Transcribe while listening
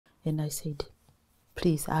And I said,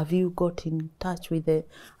 please, have you got in touch with the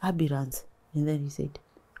Abbirans? And then he said,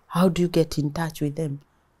 how do you get in touch with them?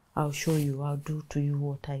 I'll show you. I'll do to you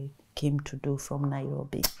what I came to do from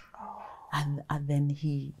Nairobi. Oh. And then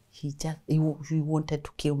he wanted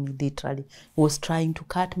to kill me, literally. He was trying to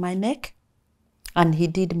cut my neck, and he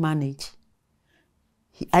did manage.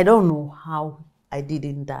 I don't know how I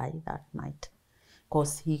didn't die that night,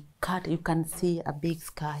 because he cut, you can see a big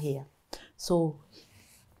scar here. So,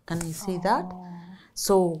 can you see that?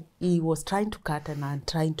 So he was trying to cut, and I'm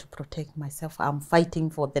trying to protect myself. I'm fighting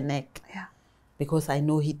for the neck. Yeah. Because I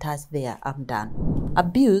know he touched there, I'm done.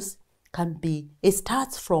 Abuse can be, it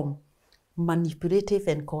starts from manipulative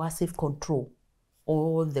and coercive control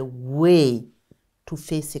all the way to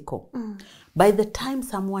physical. By the time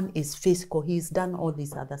someone is physical, he's done all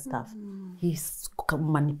this other stuff. He's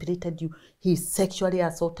manipulated you, he's sexually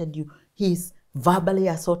assaulted you, he's verbally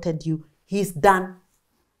assaulted you, he's done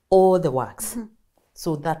all the works.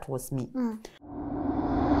 So that was me.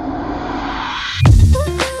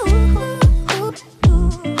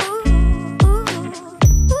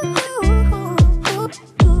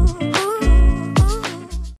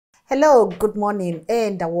 Hello, good morning,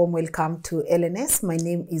 and a warm welcome to LNS. My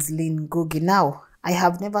name is Lynn Ngugi. Now, I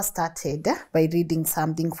have never started by reading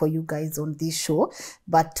something for you guys on this show,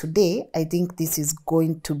 but today I think this is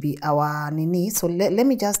going to be our nini. So let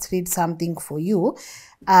me just read something for you.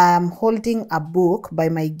 I'm holding a book by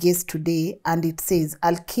my guest today, and it says,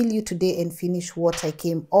 I'll kill you today and finish what I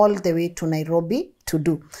came all the way to Nairobi to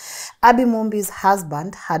do. Abbi Mumbi's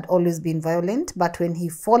husband had always been violent, but when he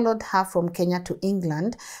followed her from Kenya to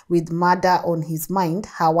England with murder on his mind,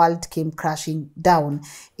 her world came crashing down.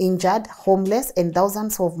 Injured, homeless, and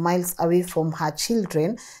thousands of miles away from her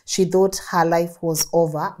children, she thought her life was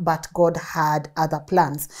over, but God had other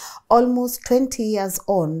plans. Almost 20 years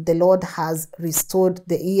on, the Lord has restored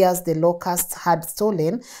the years the locusts had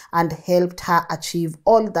stolen and helped her achieve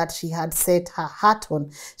all that she had set her heart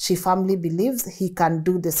on. She firmly believes he can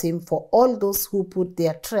do the same for all those who put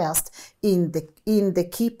their trust in the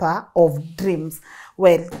keeper of dreams.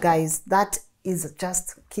 Well, guys, that is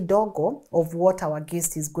just kidogo of what our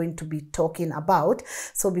guest is going to be talking about.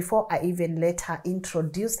 So before I even let her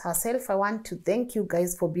introduce herself, I want to thank you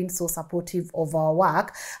guys for being so supportive of our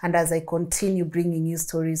work. And as I continue bringing you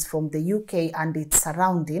stories from the UK and its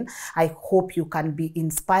surrounding, I hope you can be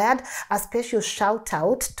inspired. A special shout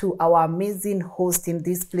out to our amazing host in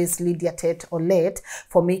this place, Lydia Tet Olet,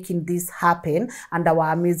 for making this happen, and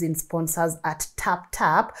our amazing sponsors at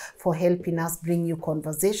Tap for helping us bring you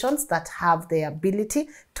conversations that have the ability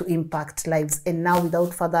to impact lives. And now,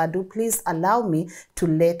 without further ado, please allow me to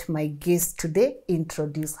let my guest today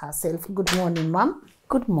introduce herself. Good morning, Mom.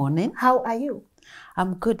 Good morning. How are you?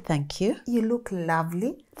 I'm good, thank you. You look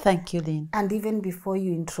lovely. Thank you, Lynn. And even before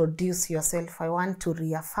you introduce yourself, I want to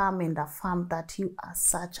reaffirm and affirm that you are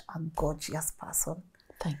such a gorgeous person.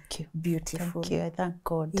 Thank you. Beautiful. Thank you. I thank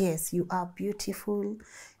God. Yes, you are beautiful.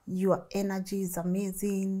 Your energy is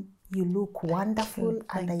amazing. You look wonderful.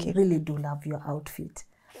 And I really do love your outfit.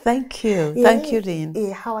 Thank you. Thank you,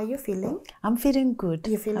 Lynn. How are you feeling? I'm feeling good.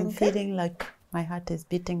 You feeling I'm good? feeling like my heart is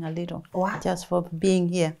beating a little. Wow. Just for being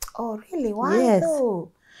here. Oh, really? Why yes.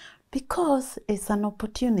 though? Because it's an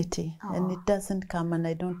opportunity and it doesn't come, and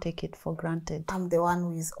I don't take it for granted. I'm the one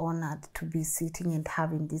who is honored to be sitting and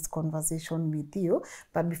having this conversation with you.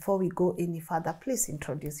 But before we go any further, please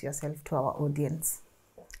introduce yourself to our audience.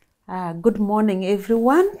 Good morning,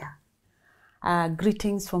 everyone. Yeah.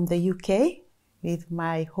 Greetings from the UK with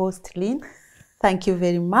my host, Lynn. Thank you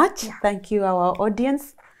very much. Yeah. Thank you, our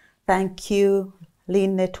audience. Thank you,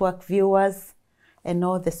 Lynn Network viewers and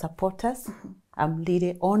all the supporters. I'm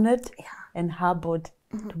really honored and humbled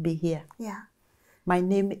to be here. Yeah. My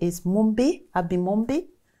name is Mumbi, Abbi Mumbi.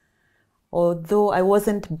 Although I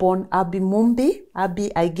wasn't born Abbi Mumbi,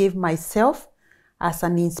 Abbi I gave myself as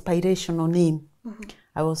an inspirational name.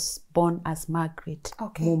 I was born as Margaret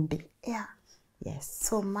Mumbi. Yeah. Yes.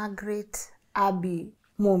 So Margaret Abbi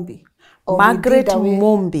Mumbi. Margaret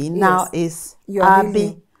Mumbi now is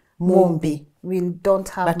Abbi Mumbi. We don't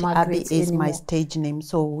have but Margaret Abbi is anymore. my stage name,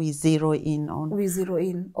 so we zero in on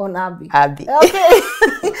Abbi. Abbi. Okay.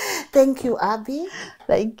 Thank you, Abbi.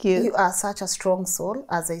 Thank you. You are such a strong soul,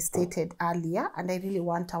 as I stated earlier, and I really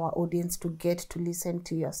want our audience to get to listen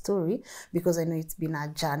to your story, because I know it's been a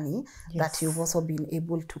journey that you've also been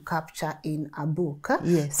able to capture in a book.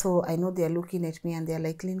 Yes. So I know they're looking at me and they're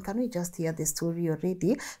like, Lynn, can we just hear the story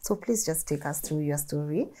already? So please just take us through your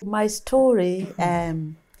story. My story,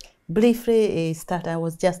 briefly, I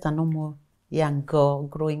was just a normal young girl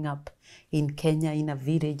growing up in Kenya, in a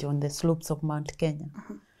village on the slopes of Mount Kenya.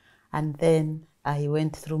 And then I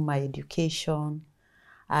went through my education,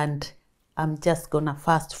 and I'm just gonna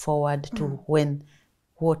fast forward to when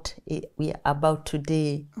what we are about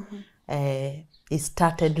today. It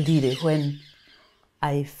started really when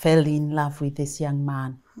I fell in love with this young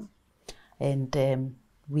man, and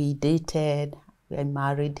we dated. I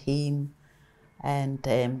married him, and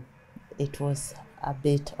it was a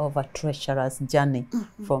bit of a treacherous journey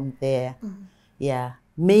from there. Yeah,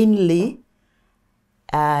 mainly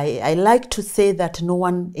I like to say that no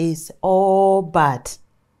one is all bad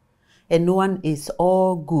and no one is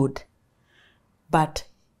all good, but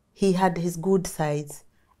he had his good sides,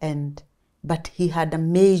 but he had a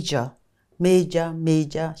major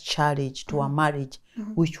challenge to a marriage,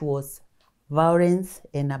 which was violence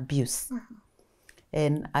and abuse.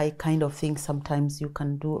 And I kind of think sometimes you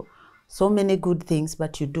can do so many good things,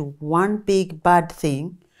 but you do one big bad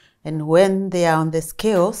thing, and when they are on the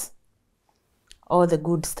scales, all the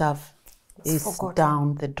good stuff is forgotten.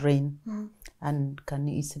 Down the drain and can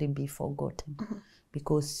easily be forgotten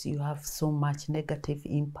because you have so much negative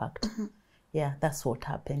impact. Yeah, that's what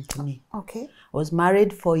happened to me. Okay. I was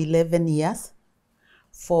married for 11 years,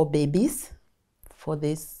 4 babies for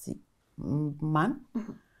this man.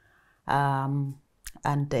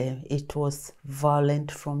 And it was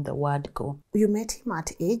violent from the word go. You met him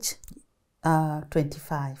at age?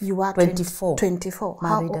 25. You were 24. 24.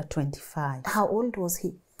 Married at 25. How old was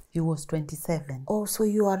he? He was 27. Oh, so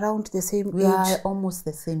you are around the same age? We are almost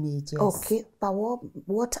the same age, yes. Okay, but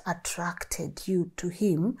what attracted you to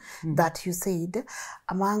him that you said,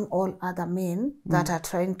 among all other men that are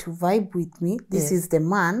trying to vibe with me, this is the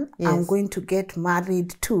man I'm going to get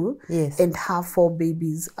married to and have 4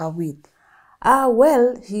 babies with?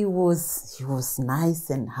 Well, he was nice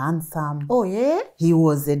and handsome. Oh, yeah? He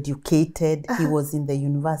was educated. He was in the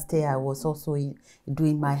university. I was also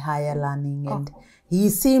doing my higher learning. And he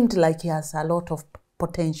seemed like he has a lot of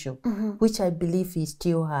potential, which I believe he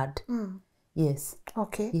still had. Yes.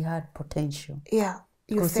 Okay. He had potential. Yeah.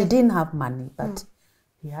 Because he didn't have money, but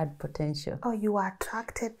he had potential. Oh, you were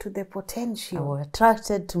attracted to the potential. I was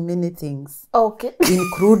attracted to many things. Okay.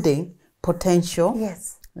 Including potential.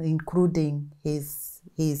 Yes. Including his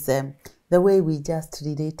the way we just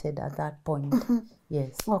related at that point.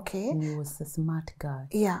 Yes. Okay. And he was a smart guy.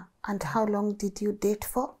 Yeah. And how long did you date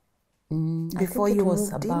for? Before you moved in? It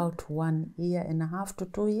was about 1.5 years to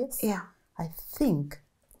 2 years. Yeah. I think.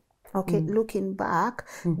 Okay, looking back,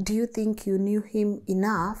 do you think you knew him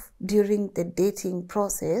enough during the dating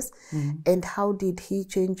process? And how did he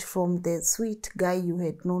change from the sweet guy you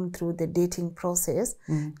had known through the dating process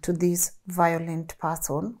to this violent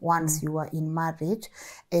person once you were in marriage?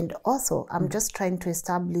 And also, I'm just trying to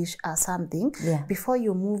establish something. Yeah. Before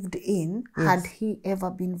you moved in, had he ever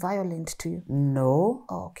been violent to you? No.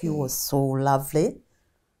 Okay. He was so lovely.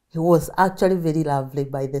 He was actually very lovely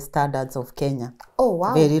by the standards of Kenya. Oh,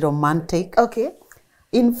 wow. Very romantic. Okay.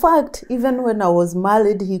 In fact, even when I was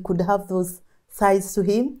married, he could have those sides to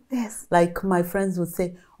him. Yes. Like my friends would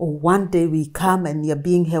say, oh, one day we come and you're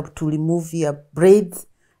being helped to remove your braids,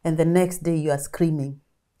 and the next day you are screaming.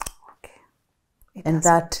 Okay. And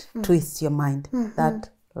that twists your mind. That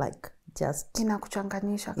like just...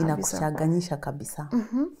 Inakuchanganyisha kabisa. Inakuchanganyisha kabisa.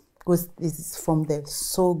 Because this is from the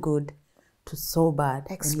so good to so bad.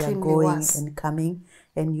 Extremely and you're going worse. And coming,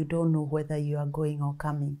 and you don't know whether you are going or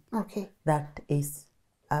coming. Okay. That is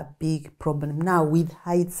a big problem now with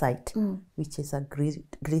hindsight, which is a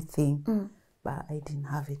great thing. But I didn't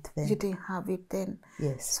have it then. You didn't have it then.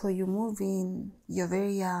 Yes. So you move in, you're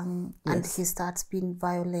very young, and he starts being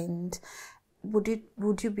violent. Would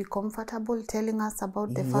you be comfortable telling us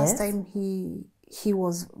about the first time he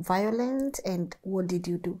was violent, and what did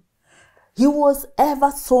you do? He was ever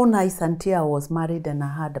so nice until I was married and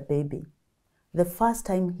I had a baby. The first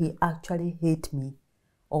time he actually hit me,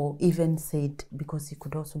 or even said, because he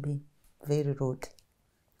could also be very rude,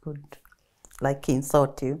 could like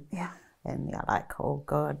insult you. Yeah. And you're like, oh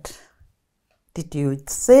God, did you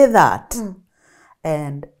say that?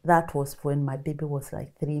 And that was when my baby was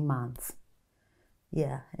like 3 months.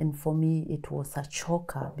 Yeah, and for me it was a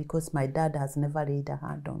choker because my dad has never laid a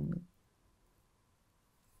hand on me.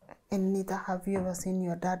 And neither have you ever seen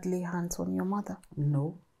your dad lay hands on your mother?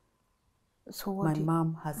 No. So my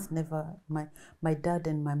mom has never, my dad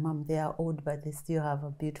and my mom, they are old, but they still have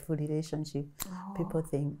a beautiful relationship. Oh. People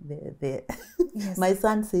think they yes. My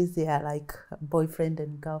son says they are like boyfriend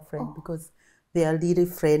and girlfriend because they are really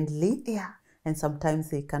friendly. Yeah. And sometimes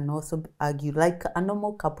they can also argue, like a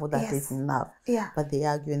normal couple that is in love. Yeah. But they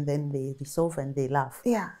argue and then they resolve and they laugh.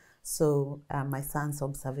 Yeah. So my son's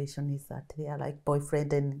observation is that they are like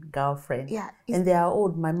boyfriend and girlfriend. Yeah. And they are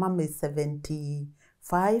old. My mom is 74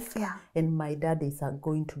 85, Yeah. and my dad is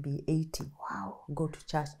going to be 80. Wow. Go to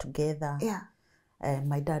church together. Yeah.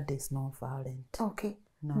 My dad is not violent. Okay.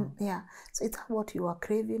 No. Yeah. So is that what you are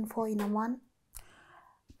craving for in a man?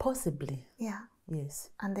 Possibly. Yeah. Yes.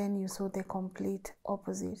 And then you saw the complete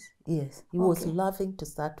opposite. Yes. He was loving to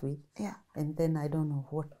start with. Yeah. And then I don't know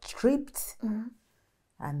what tripped.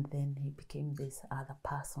 And then he became this other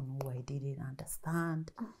person who I didn't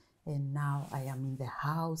understand. And now I am in the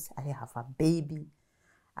house. I have a baby.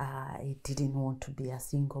 I didn't want to be a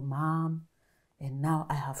single mom. And now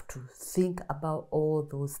I have to think about all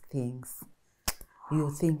those things.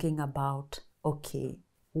 You're thinking about, okay,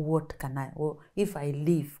 what can if I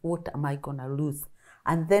leave, what am I going to lose?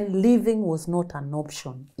 And then leaving was not an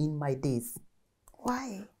option in my days.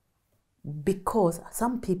 Why? Because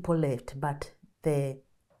some people left, but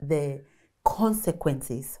the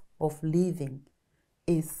consequences of leaving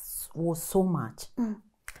was so much.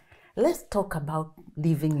 Let's talk about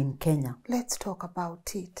living in Kenya. Let's talk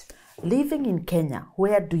about it. Living in Kenya,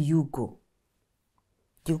 where do you go?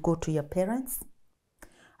 Do you go to your parents?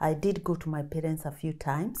 I did go to my parents a few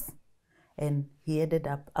times, and he ended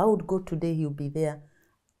up, I would go today, he'll be there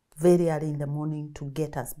very early in the morning to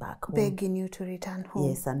get us back home. Begging you to return home.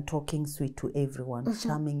 Yes, and talking sweet to everyone,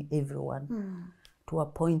 charming everyone. To a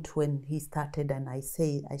point when he started, and I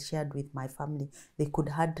shared with my family, they could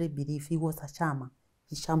hardly believe he was a charmer.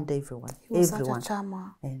 He charmed everyone. He was such a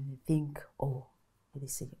charmer. And they think, they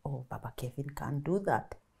say, Baba Kevin can't do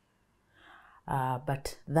that.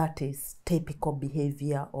 But that is typical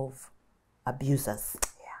behavior of abusers.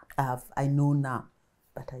 Yeah. I know now,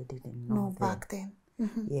 but I didn't know then. Back then.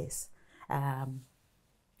 Yes.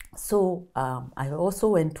 So I also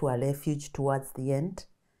went to a refuge towards the end,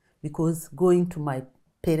 because going to my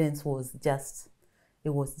parents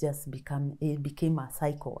it became a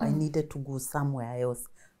cycle. I needed to go somewhere else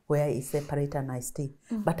where I separate and I stay.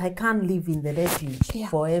 But I can't live in the refuge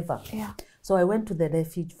forever. Yeah. So I went to the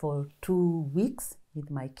refuge for 2 weeks with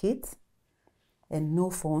my kids, and no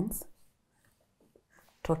phones,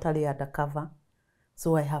 totally undercover.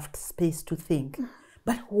 So I have space to think.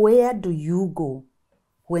 But where do you go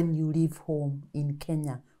when you leave home in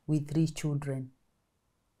Kenya with 3 children?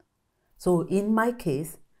 So in my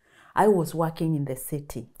case, I was working in the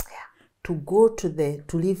city. To go to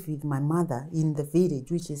live with my mother in the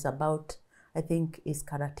village, which is about, I think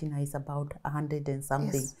Karatina is about 100 and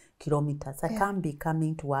something kilometers. I can't be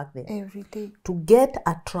coming to work there. Every day. To get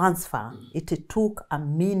a transfer, it took a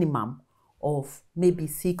minimum of maybe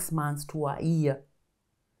 6 months to a year.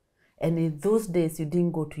 And in those days, you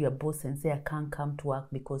didn't go to your boss and say, I can't come to work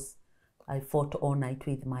because I fought all night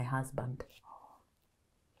with my husband.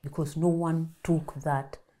 Because no one took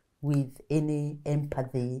that with any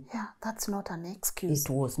empathy. Yeah, that's not an excuse.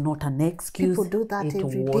 It was not an excuse. People do that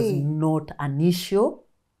every day. It was not an issue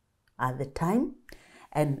at the time.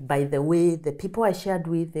 And by the way, the people I shared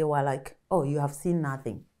with, they were like, oh, you have seen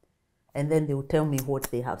nothing. And then they will tell me what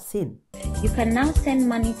they have seen. You can now send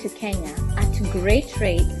money to Kenya at great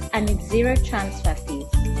rates and with 0 transfer fees.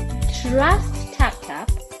 Trust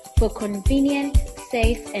TapTap for convenient,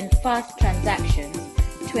 safe and fast transactions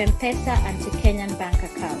to M-Pesa and to Kenyan bank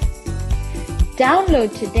accounts.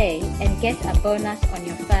 Download today and get a bonus on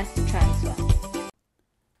your first transfer.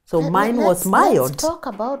 So mine was mild. Let's talk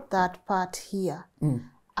about that part here.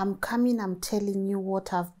 I'm telling you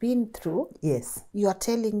what I've been through. Yes. You are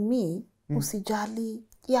telling me, usijali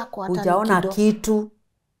yako hata Hujaona kitu.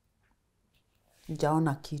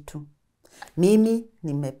 Hujaona kitu. Mimi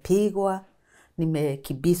nimepigwa,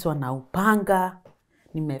 nimekibiswa na upanga,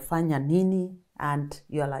 nimefanya nini, and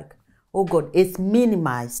you're like, oh God, it's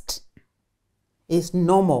minimized. It's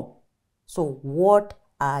normal. So what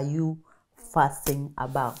are you fussing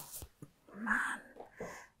about? Man.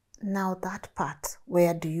 Now that part,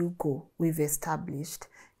 where do you go? We've established.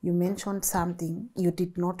 You mentioned something. You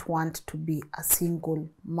did not want to be a single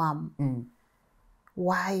mom.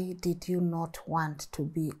 Why did you not want to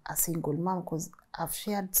be a single mom? Because I've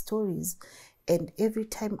shared stories, and every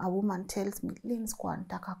time a woman tells me, Lynn, sikuwa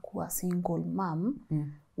nataka kuwa single mom,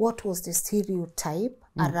 what was the stereotype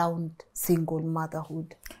around single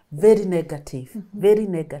motherhood? Very negative. Very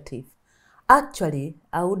negative. Actually,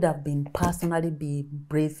 I would have been personally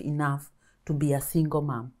brave enough to be a single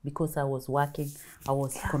mom because I was working, I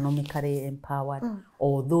was economically empowered.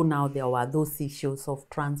 Although now there were those issues of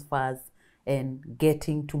transfers and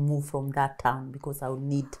getting to move from that town because I would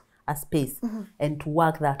need a space. And to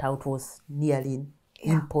work that out was nearly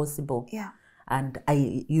impossible. Yeah. And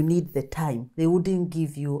you need the time. They wouldn't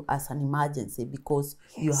give you as an emergency because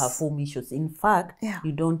you have home issues. In fact,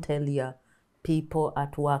 you don't tell your people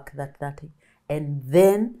at work that and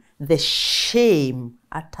then the shame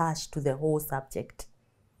attached to the whole subject.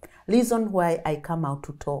 Reason why I come out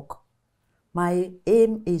to talk. My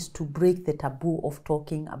aim is to break the taboo of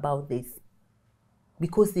talking about this,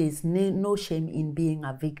 because there is no shame in being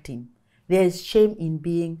a victim. There is shame in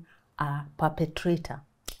being a perpetrator.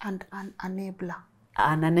 And an enabler.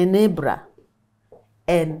 And an enabler.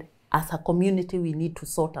 And as a community, we need to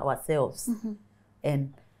sort ourselves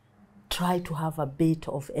and try to have a bit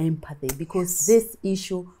of empathy, because this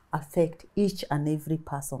issue affects each and every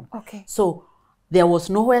person. Okay. So there was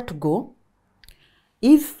nowhere to go.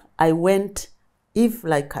 If I went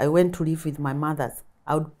to live with my mothers,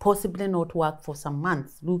 I would possibly not work for some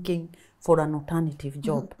months looking for an alternative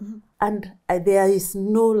job. And there is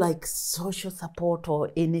no like social support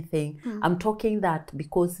or anything. I'm talking that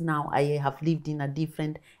because now I have lived in a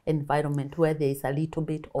different environment where there is a little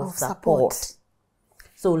bit of support.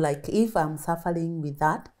 So like if I'm suffering with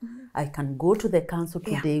that, I can go to the council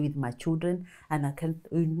today with my children, and I can,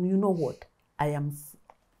 you know what, I am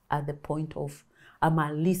at the point of, I'm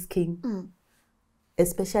risking,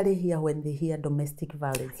 especially here when they hear domestic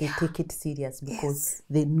violence, they take it serious because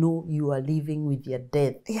they know you are living with your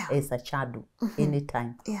death as a shadow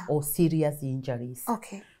anytime, or serious injuries.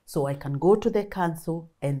 Okay. So I can go to the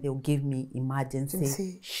council and they'll give me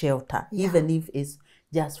emergency shelter, even if it's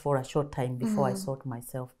just for a short time before I sort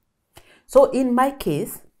myself. So in my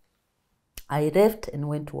case, I left and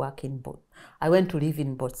went to work I went to live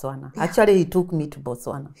in Botswana. Actually, he took me to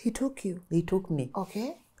Botswana. He took you? He took me.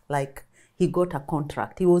 Okay. Like, he got a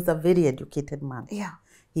contract. He was a very educated man. Yeah.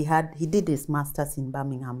 He did his master's in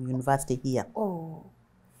Birmingham University here. Oh.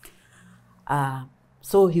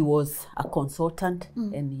 So he was a consultant,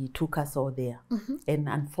 and he took us all there. And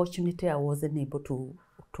unfortunately, I wasn't able to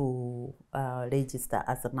register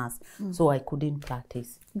as a nurse, so I couldn't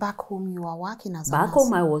practice. Back home, you were working as a Back nurse?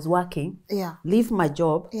 home, I was working. Yeah. Leave my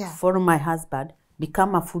job, Yeah. follow my husband,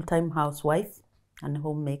 become a full-time housewife and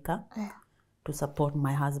homemaker to support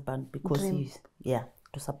my husband, because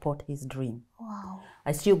to support his dream. Wow.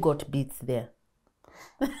 I still got beats there.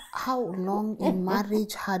 How long in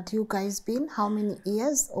marriage had you guys been? How many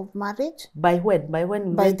years of marriage? By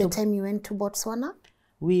when? By the time you went to Botswana?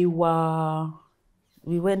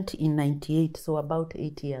 We went in 98, so about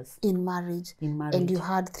 8 years. In marriage? In marriage. And you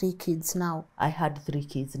had 3 kids now? I had 3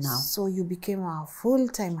 kids now. So you became a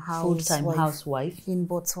full-time housewife in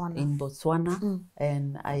Botswana? In Botswana,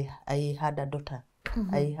 and I had a daughter.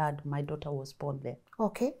 My daughter was born there.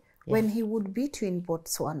 Okay. Yeah. When he would beat you in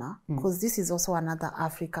Botswana, because this is also another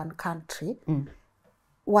African country,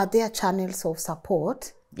 were there channels of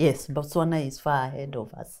support? Yes, Botswana is far ahead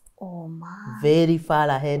of us. Oh, man. Very far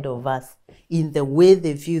ahead of us in the way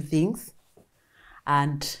they view things.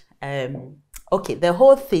 And, okay, the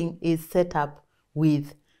whole thing is set up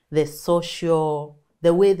with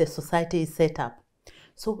the way the society is set up.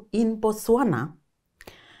 So in Botswana,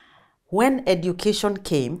 when education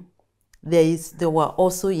came, there were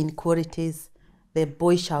also inequalities. The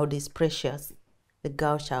boy child is precious. The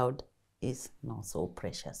girl child is not so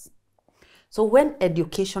precious. So when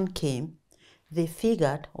education came, they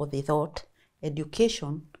figured, or they thought,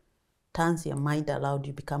 education turns your mind around,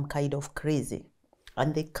 you become kind of crazy.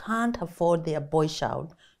 And they can't afford their boy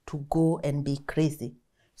child to go and be crazy.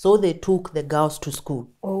 So they took the girls to school.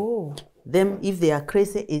 Oh. Them, if they are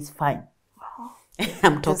crazy, it's fine.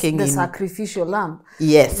 I'm talking the sacrificial lamb.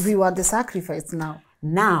 Yes. We were the sacrifice now.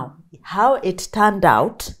 Now, how it turned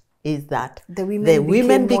out is that the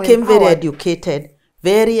women became very educated,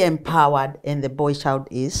 very empowered, and the boy child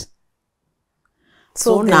is.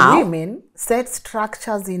 So the now, women set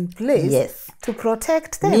structures in place to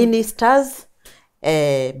protect them. Ministers,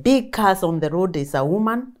 big cars on the road is a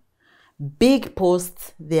woman. Big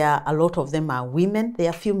posts, a lot of them are women. There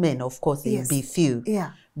are few men, of course, there will be few.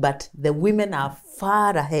 Yeah. But the women are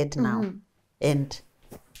far ahead now. And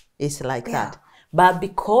it's like that. But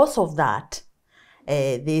because of that,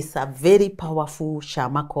 there's a very powerful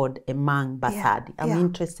Shama called Amang Basadi. I'm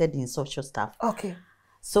interested in social stuff. Okay.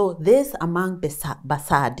 So this Amang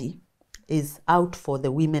Basadi is out for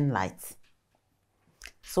the women rights.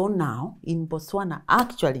 So now in Botswana,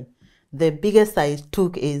 actually, the biggest I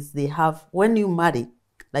took is they have, when you marry,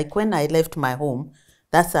 like when I left my home,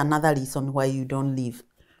 that's another reason why you don't leave.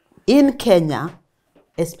 In Kenya,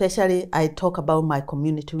 especially I talk about my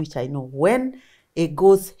community, which I know, when it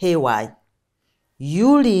goes haywire,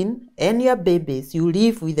 you, Lynn, and your babies, you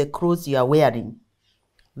live with the clothes you are wearing.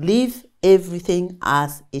 Leave everything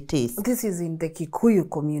as it is. This is in the Kikuyu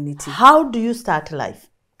community. How do you start life?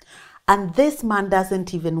 And this man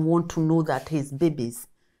doesn't even want to know that his babies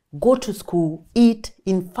go to school, eat.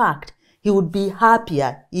 In fact, he would be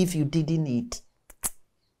happier if you didn't eat.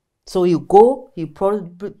 So you go, you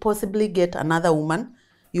possibly get another woman.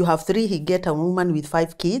 You have 3, he get a woman with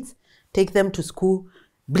 5 kids, take them to school,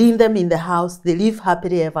 bring them in the house. They live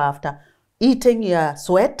happily ever after, eating your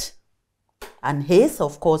sweat and haze,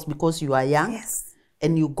 of course, because you are young. Yes.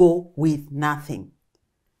 And you go with nothing.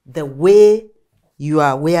 The way you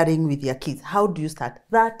are wearing with your kids, how do you start?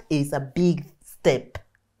 That is a big step.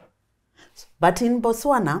 But in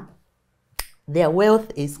Botswana, their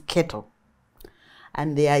wealth is cattle,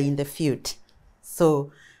 and they are in the field.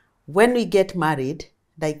 So when we get married,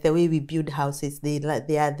 like the way we build houses, they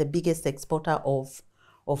are the biggest exporter of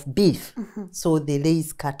beef. So they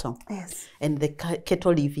raise cattle. Yes. And the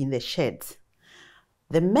cattle live in the sheds.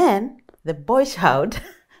 The men, the boy child,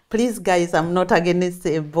 please guys, I'm not against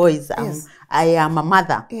boys. Yes. I am a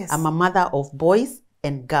mother. Yes. I'm a mother of boys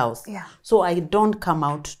and girls. Yeah. So I don't come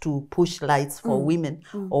out to push lights for women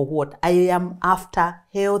or what. I am after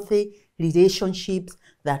healthy relationships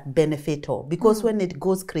that benefit all. Because when it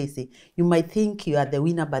goes crazy, you might think you are the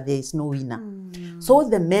winner, but there is no winner. So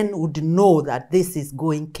the men would know that this is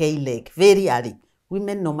going K-leg very early.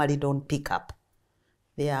 Women normally don't pick up.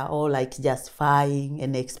 They are all like just fighting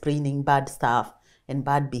and explaining bad stuff and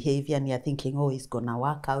bad behavior, and you're thinking, oh, it's gonna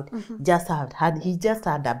work out. He just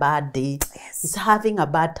had a bad day. Yes. He's having a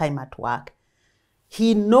bad time at work.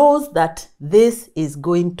 He knows that this is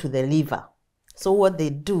going to the liver. So what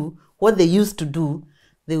they used to do,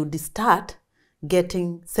 they would start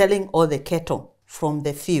selling all the cattle from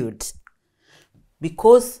the fields.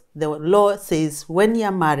 Because the law says when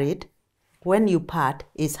you're married, when you part,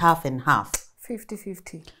 it's half and half.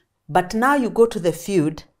 50-50. But now you go to the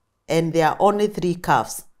field and there are only 3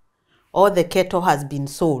 calves. All the cattle has been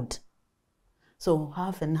sold. So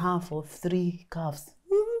half and half of 3 calves.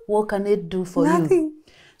 What can it do for Nothing.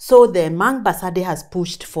 you? So the Mang Basade has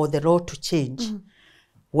pushed for the law to change.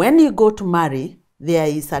 When you go to marry, there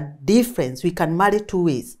is a difference. We can marry 2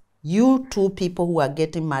 ways. You 2 people who are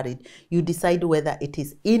getting married, you decide whether it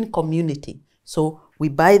is in community. So we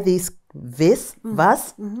buy this vase,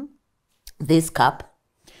 this cup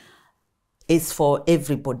is for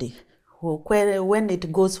everybody. When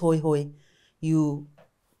it goes hoi, you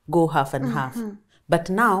go half and half. But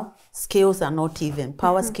now, scales are not even.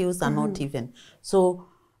 Power scales are not even. So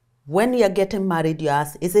when you are getting married, you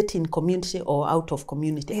ask, is it in community or out of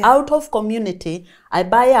community? Yeah. Out of community, I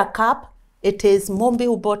buy a cup. It is Mombi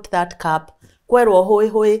who bought that cup. Kwero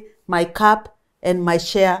hoi, my cup and my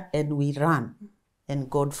share, and we run. And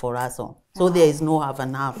God for us all. So there is no half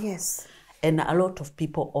and half. Yes. And a lot of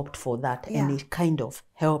people opt for that. Yeah. And it kind of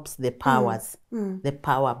helps the powers, the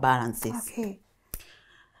power balances. Okay.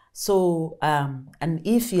 So, and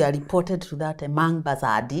if you are reported to that Mang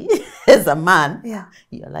Bazadi as a man, Yeah.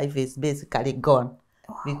 your life is basically gone.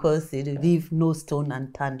 Because you leave no stone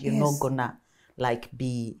unturned. You're not gonna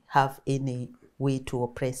have any way to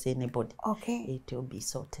oppress anybody. Okay. It will be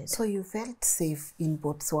sorted. So you felt safe in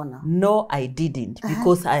Botswana? No, I didn't,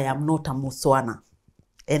 because I am not a Muswana.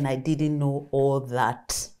 And I didn't know all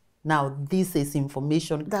that. Now, this is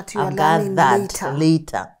information That you are I learning gathered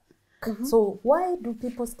later. So why do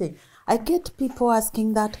people stay? I get people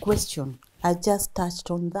asking that question. I just touched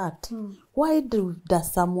on that. Why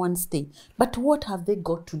does someone stay? But what have they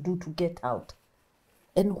got to do to get out?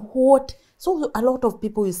 And what? So a lot of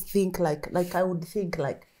people is think like I would think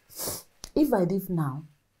like, if I leave now,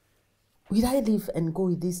 will I leave and go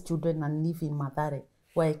with these children and live in Mathare,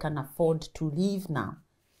 where I can afford to live now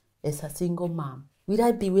as a single mom? Will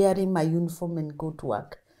I be wearing my uniform and go to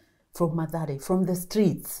work from Mathare, from the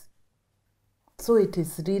streets? So it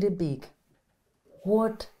is really big.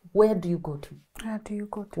 Where do you go to? Where do you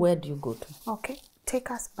go to? Where do you go to? Okay. Take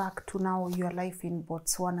us back to now your life in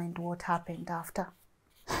Botswana and what happened after.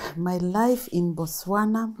 My life in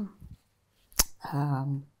Botswana,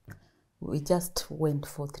 we just went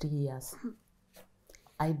for 3 years.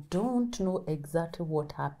 I don't know exactly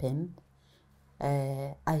what happened.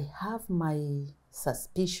 I have my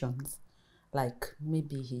suspicions, like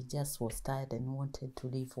maybe he just was tired and wanted to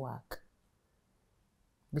leave work.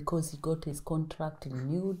 Because he got his contract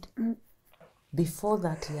renewed. Before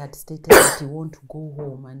that, he had stated that he wanted to go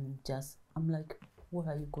home and I'm like, what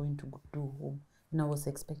are you going to do home? And I was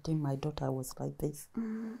expecting my daughter was like this.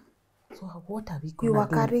 So what are we going to do? You were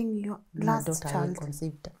carrying your last daughter, child. I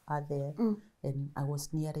conceived her there, and I was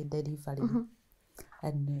near a delivery.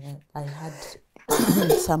 And I had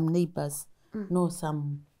some neighbors,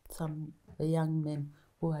 some young men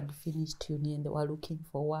who had finished uni and they were looking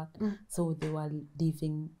for work. So they were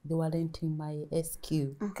renting my SQ.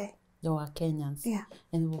 Okay. They were Kenyans. Yeah.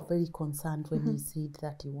 And they were very concerned when he said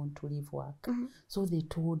that he wanted to leave work. So they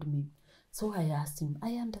told me. So I asked him,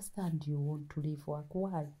 I understand you want to leave work.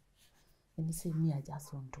 Why? And he said, me, I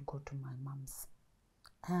just want to go to my mom's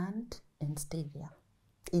and stay there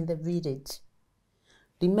in the village.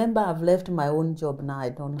 Remember, I've left my own job now. I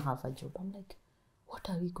don't have a job. I'm like, what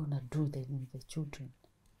are we going to do then with the children?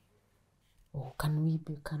 Or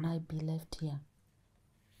can I be left here?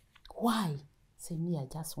 Why? Say, me, I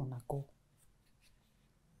just want to go.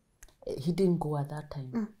 He didn't go at that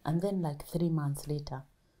time. And then like 3 months later,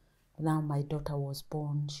 now my daughter was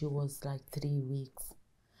born. She was like 3 weeks.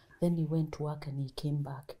 Then he went to work and he came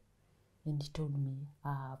back. And he told me,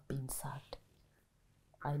 I've been sacked.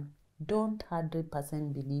 I don't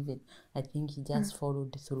 100% believe it. I think he just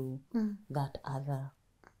followed through that other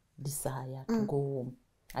desire to go home.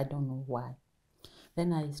 I don't know why.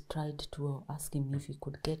 Then I tried to ask him if he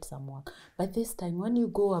could get some work. But this time, when you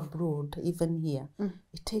go abroad, even here,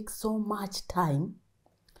 it takes so much time.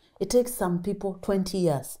 It takes some people 20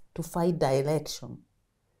 years to fight the election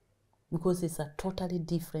because it's a totally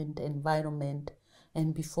different environment.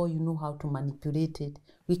 And before you know how to manipulate it,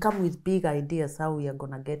 we come with big ideas how we are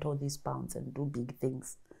going to get all these pounds and do big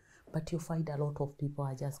things. But you find a lot of people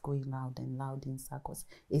are just going loud and loud in circles.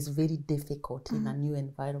 It's very difficult in a new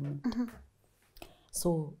environment.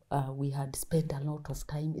 So we had spent a lot of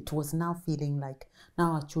time. It was now feeling like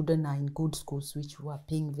now our children are in good schools, which were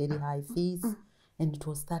paying very high fees. And it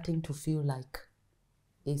was starting to feel like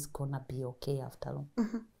it's going to be okay after all.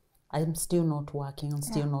 I'm still not working. I'm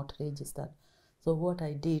still not registered. So what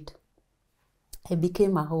I did, I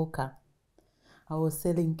became a hawker. I was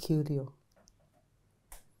selling curio.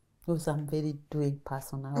 Because I'm very doing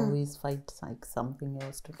person. I always find like something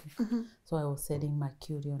else to do. So I was selling my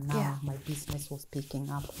curio. Now my business was picking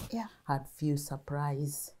up. Had few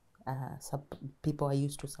surprise people I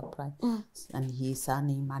used to supply. And he's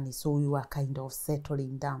earning money. So we were kind of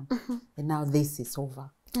settling down. And now this is over.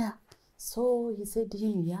 So he said to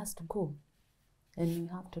him, he has to go. And we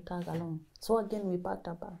have to tag along. So again, we packed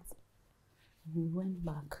our bags. We went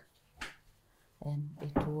back. And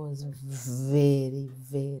it was very,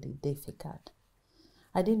 very difficult.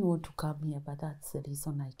 I didn't want to come here, but that's the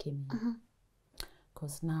reason I came here.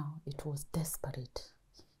 Because now it was desperate.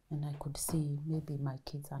 And I could see maybe my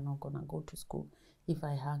kids are not going to go to school if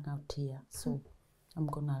I hang out here. So I'm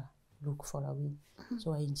going to look for a way.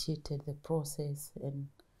 So I initiated the process and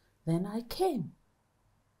then I came.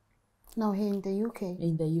 Now here in the UK?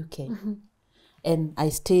 In the UK. And I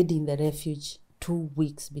stayed in the refuge 2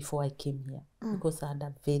 weeks before I came here because I had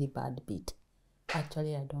a very bad beat.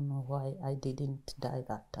 Actually, I don't know why I didn't die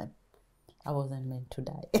that time. I wasn't meant to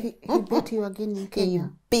die. He beat you again in Kenya? He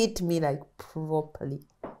beat me like properly.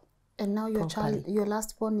 And now your child, your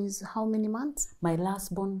last born is how many months? My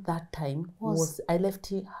last born that time was I left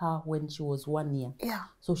her when she was 1 year.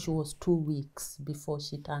 So she was 2 weeks before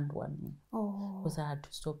she turned 1 year. Because I had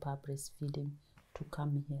to stop her breastfeeding to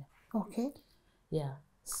come here. Yeah.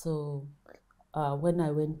 So when I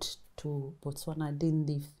went to Botswana, I didn't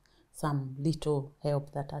leave some little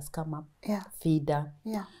help that has come up. Feeder.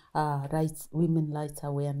 Women rights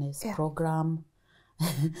awareness program.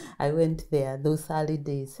 I went there those early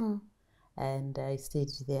days. And I stayed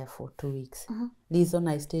there for 2 weeks. Reason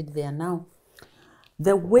I stayed there now,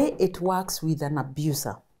 the way it works with an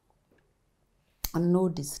abuser, and no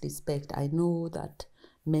disrespect, I know that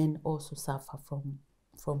men also suffer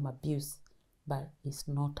from abuse, but it's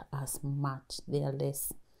not as much. They are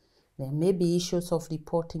less. There may be issues of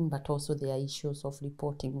reporting, but also there are issues of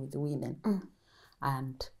reporting with women.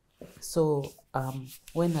 And so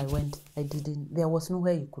when I went, there was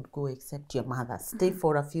nowhere you could go except your mother. Stay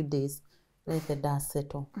for a few days, let the dust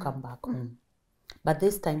settle, come back home. But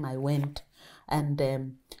this time I went and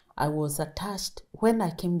I was attached. When I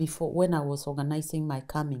came before, when I was organizing my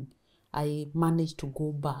coming, I managed to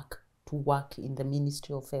go back to work in the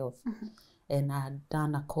Ministry of Health. And I had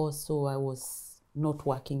done a course, so I was not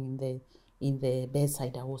working in the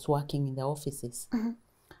bedside. I was working in the offices.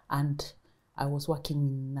 And I was working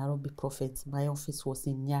in Nairobi province. My office was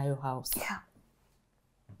in Nyayo House.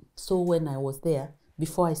 So when I was there,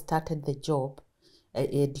 before I started the job,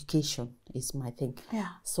 education is my thing.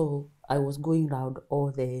 So I was going around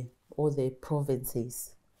all the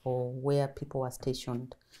provinces or where people were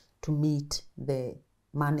stationed to meet the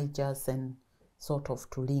managers and sort of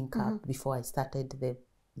to link up before I started the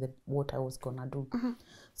what I was gonna do.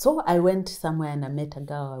 So I went somewhere and I met a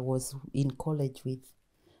girl I was in college with,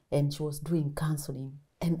 and she was doing counseling.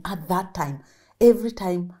 And at that time, every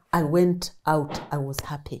time I went out, I was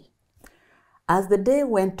happy. As the day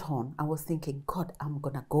went on, I was thinking, God, I'm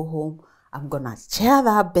going to go home. I'm going to share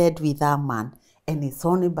that bed with that man. And it's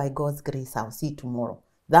only by God's grace I'll see tomorrow.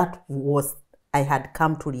 I had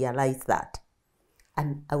come to realize that.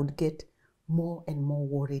 And I would get more and more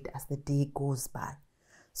worried as the day goes by.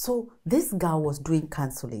 So this girl was doing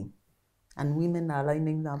counseling, and women are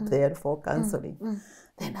lining up there for counseling.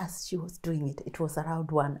 Then as she was doing it, it was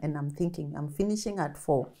around 1, and I'm thinking, I'm finishing at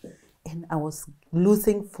 4, and I was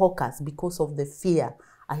losing focus because of the fear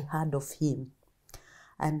I had of him.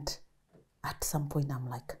 And at some point, I'm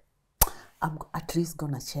like, I'm at least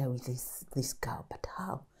gonna share with this girl, but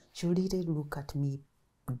how? She really look at me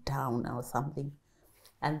down or something.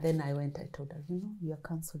 And then I told her, you're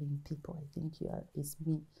counseling people. I think it's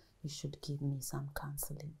me. You should give me some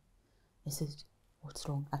counseling. I said, what's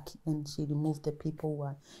wrong? And she removed the people who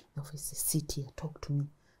are in the office. Sit here, talk to me.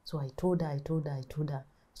 So I told her.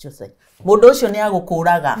 She was like, Modosho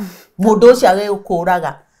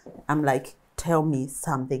Modoshi. I'm like, tell me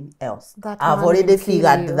something else. I've already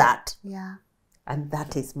figured that. Yeah. And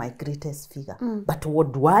that is my greatest figure. But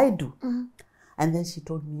what do I do? And then she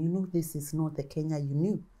told me, this is not the Kenya you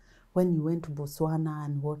knew. When you went to Botswana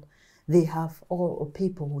and what, they have all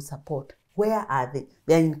people who support. Where are they?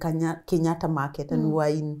 They're in Kenyatta Market and we are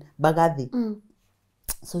in Bagathi.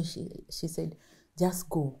 So she said, just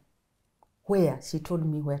go. Where? She told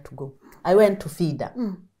me where to go. I went to Feeder.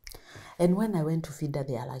 And when I went to Feeder,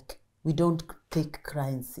 they are like, we don't take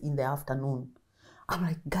clients in the afternoon. I'm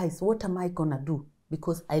like, guys, what am I going to do?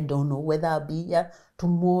 Because I don't know whether I'll be here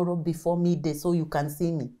tomorrow before midday so you can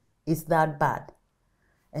see me. It's that bad.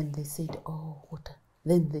 And they said, oh, what?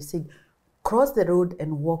 Then they said, cross the road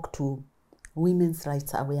and walk to Women's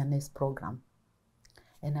Rights Awareness Program.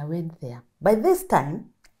 And I went there. By this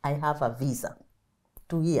time, I have a visa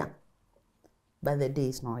to here. But the day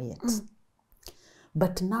is not yet.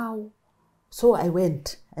 But now, so I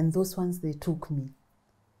went, and those ones, they took me.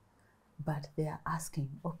 But they are asking,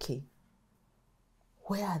 okay,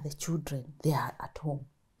 where are the children? They are at home.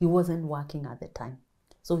 He wasn't working at the time.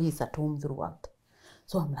 So he's at home throughout.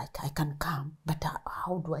 So I'm like, I can come, but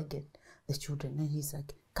how do I get the children? And he's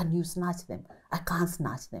like, can you snatch them? I can't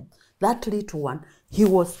snatch them. That little one, she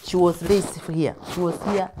was raised here. She was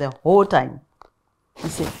here the whole time. He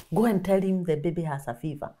said, go and tell him the baby has a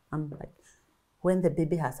fever. I'm like, when the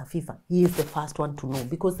baby has a fever, he is the first one to know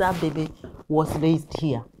because that baby was raised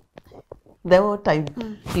here. The whole time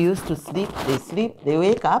he used to sleep, they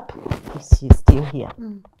wake up, she's still here.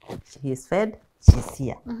 She is fed, she's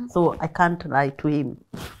here. So I can't lie to him.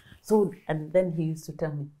 So, and then he used to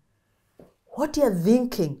tell me, what you're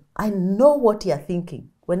thinking, I know what you're thinking.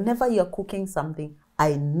 Whenever you're cooking something,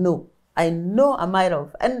 I know a mile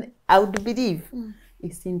of, and I would believe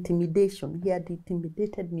it's intimidation. He had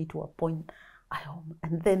intimidated me to a point.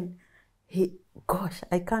 And then gosh,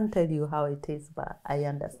 I can't tell you how it is, but I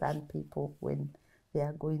understand people when they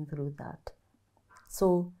are going through that.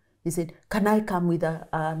 So he said, can I come with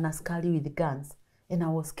an askari with guns? And I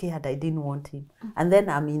was scared. I didn't want him. And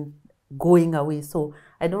then going away. So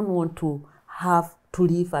I don't want to have to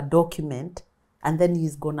leave a document and then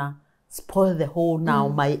he's going to spoil the whole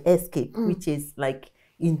my escape, which is like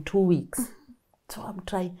in 2 weeks. So I'm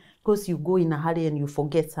trying, because you go in a hurry and you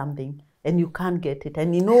forget something and you can't get it.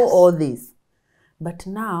 And you know all this. But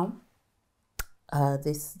now,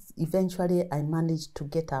 eventually I managed to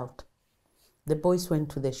get out. The boys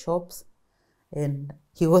went to the shops and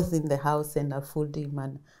he was in the house and I fooled him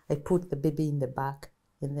and I put the baby in the back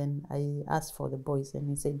and then I asked for the boys and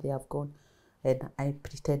he said they have gone. And I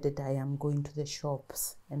pretended I am going to the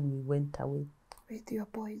shops and we went away. With your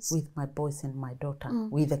boys? With my boys and my daughter,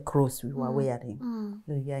 with the clothes we were wearing.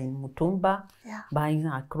 We are in Mutumba, buying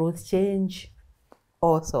our clothes change,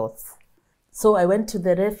 all sorts. So I went to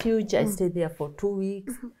the refuge. I stayed there for 2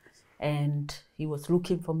 weeks. And he was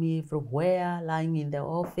looking for me everywhere, lying in the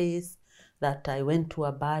office, that I went to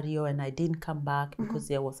a burial and I didn't come back because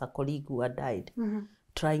there was a colleague who had died.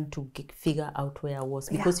 Trying to figure out where I was.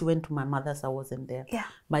 Because he went to my mother's, I wasn't there.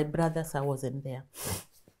 My brother's, I wasn't there.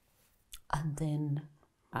 And then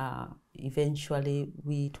eventually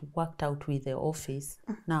we worked out with the office.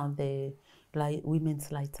 Now the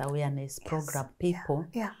Women's Rights Awareness Program people,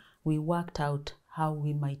 we worked out how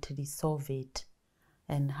we might resolve it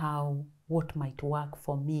and what might work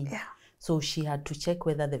for me. So she had to check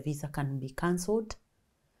whether the visa can be cancelled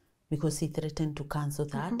because he threatened to cancel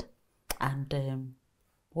that. And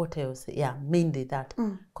what else? Mainly that.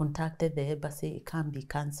 Contacted the embassy, it can't be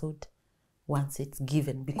cancelled once it's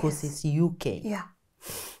given because it's UK.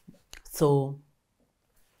 So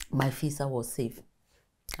my visa was safe.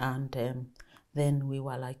 And then we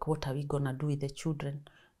were like, what are we going to do with the children?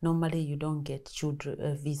 Normally you don't get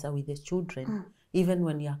visa with the children, even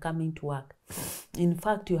when you're coming to work. In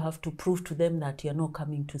fact, you have to prove to them that you're not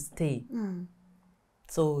coming to stay.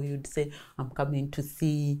 So you'd say, I'm coming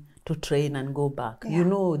to train and go back. You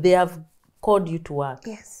know, they have called you to work.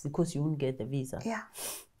 Yes. Because you won't get the visa. Yeah.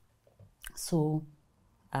 So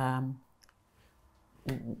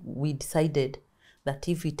we decided that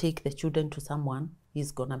if we take the children to someone,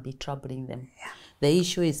 he's gonna be troubling them. Yeah. The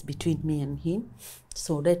issue is between me and him.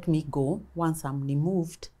 So let me go. Once I'm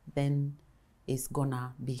removed, then it's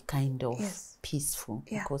gonna be kind of peaceful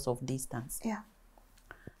because of distance. Yeah.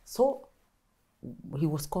 So he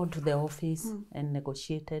was called to the office and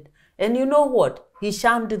negotiated. And you know what? He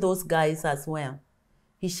shamed those guys as well.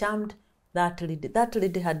 He shamed that lady. That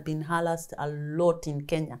lady had been harassed a lot in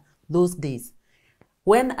Kenya those days.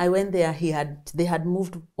 When I went there, they had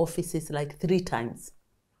moved offices like 3 times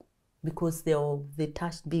because they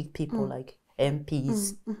touched big people like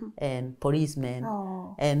MPs and policemen,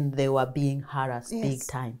 and they were being harassed big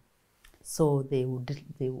time. So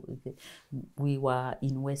we were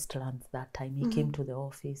in Westlands that time. He came to the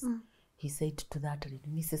office. He said to that lady,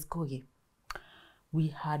 Mrs. Ngugi, we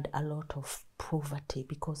had a lot of poverty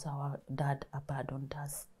because our dad abandoned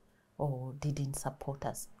us or didn't support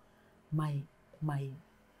us. My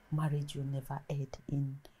marriage will never end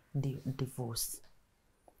in the divorce.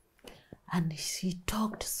 And she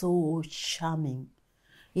talked so charming.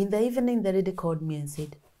 In the evening, the lady called me and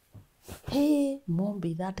said, hey,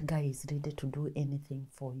 Mombi, that guy is ready to do anything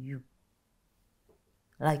for you.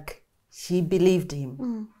 Like, she believed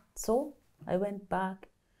him. So I went back.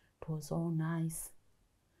 It was all nice.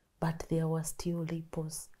 But there were still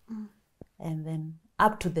ripples. And then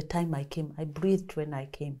up to the time I came, I breathed when I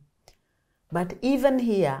came. But even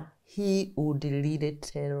here, he would really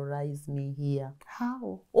terrorize me here.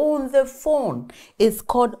 How? On the phone. It's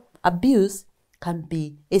called abuse.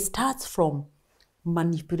 It starts from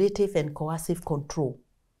manipulative and coercive control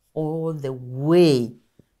all the way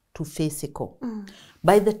to physical.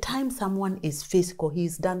 By the time someone is physical,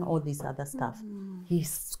 he's done all this other stuff.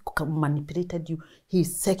 He's manipulated you.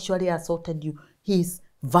 He's sexually assaulted you. He's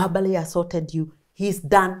verbally assaulted you. He's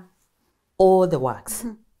done all the works.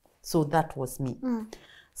 So that was me.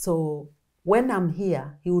 So when I'm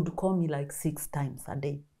here, he would call me like 6 times a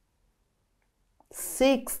day.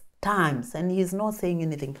 6 times. And he's not saying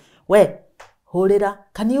anything. Well, Holera,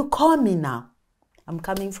 can you call me now? I'm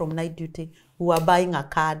coming from night duty. We are buying a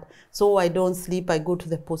card. So I don't sleep. I go to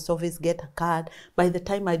the post office, get a card. By the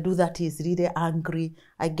time I do that, he's really angry.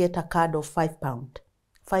 I get a card of £5.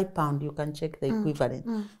 £5, you can check the equivalent.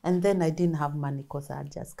 And then I didn't have money because I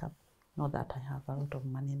had just come. Not that I have a lot of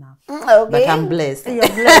money now. But I'm blessed. You're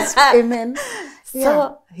blessed. Amen.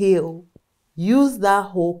 So he'll use that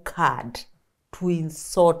whole card to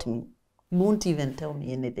insult me. He won't even tell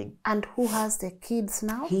me anything. And who has the kids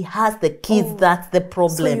now? He has the kids. That's the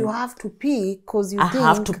problem. So you have to pick because you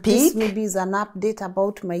think this maybe is an update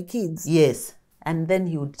about my kids. Yes. And then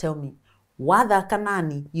he would tell me, Wada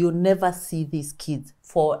Kanani, you'll never see these kids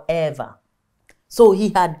forever. So he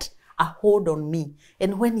had a hold on me.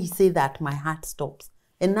 And when he said that, my heart stops.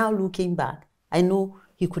 And now looking back, I know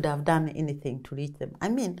he could have done anything to reach them. I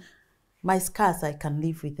mean, my scars, I can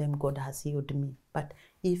live with them. God has healed me. But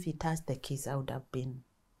if he touched the kids,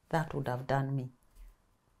 that would have done me.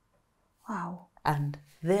 Wow. And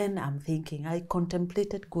then I'm thinking, I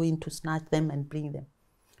contemplated going to snatch them and bring them.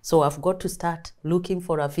 So I've got to start looking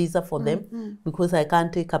for a visa for them because I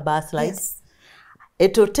can't take a bus ride. Yes.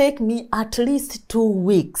 It will take me at least 2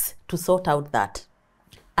 weeks to sort out that.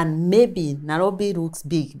 And maybe Nairobi looks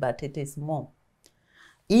big, but it is more.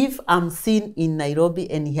 If I'm seen in Nairobi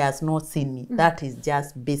and he has not seen me, that is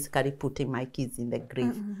just basically putting my kids in the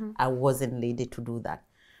grave. I wasn't ready to do that.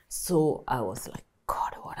 So I was like,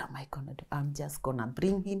 God, what am I going to do? I'm just going to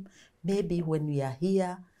bring him. Maybe when we are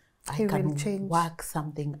here, I can work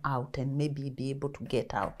something out and maybe be able to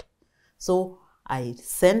get out. So I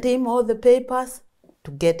sent him all the papers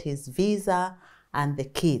to get his visa and the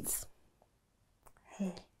kids.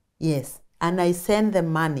 Hey. Yes. And I sent the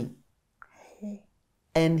money. Hey.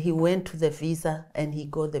 And he went to the visa and he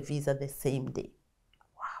got the visa the same day.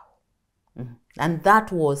 Wow. And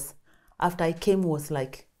that was, after I came, was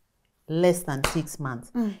like less than 6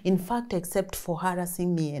 months. In fact, except for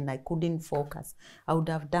harassing me and I couldn't focus, I would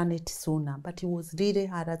have done it sooner. But he was really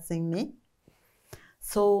harassing me.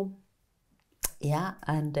 So, yeah,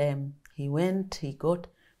 and he went, he got,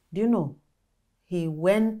 do you know, he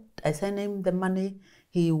went, I sent him the money,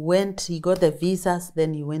 he went, he got the visas,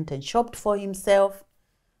 then he went and shopped for himself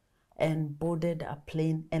and boarded a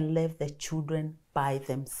plane and left the children by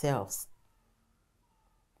themselves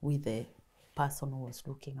with the person who was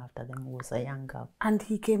looking after them, who was a young girl. And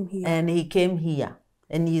he came here. And he came here,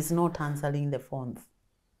 and he's not answering the phones.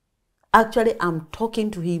 Actually, I'm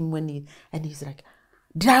talking to him and he's like,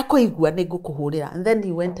 and then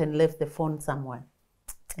he went and left the phone somewhere.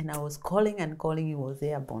 And I was calling and calling, he was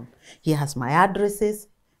airborne. He has my addresses.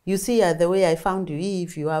 You see, the way I found you,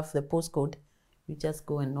 if you have the postcode, you just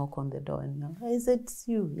go and knock on the door and I said, it's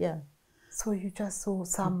you, yeah. So you just saw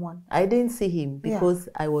someone? I didn't see him because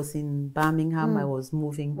I was in Birmingham. I was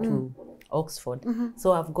moving to Oxford.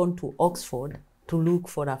 So I've gone to Oxford to look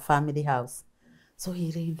for a family house. So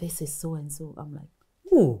he rang, this is so and so. I'm like,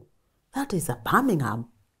 oh, that is a Birmingham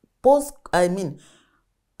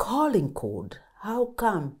calling code. How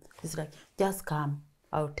come? He's like, just come,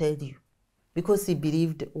 I'll tell you. Because he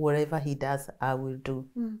believed whatever he does, I will do.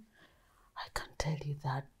 I can tell you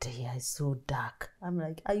that day is so dark. I'm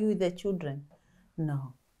like, are you with the children?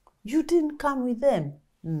 No. You didn't come with them?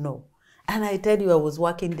 No. And I tell you, I was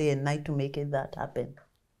working day and night to make that happen.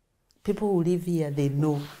 People who live here, they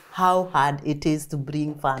know how hard it is to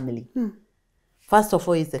bring family. First of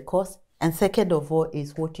all is the cost, and second of all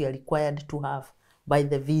is what you are required to have by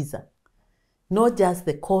the visa. Not just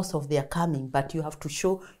the cost of their coming, but you have to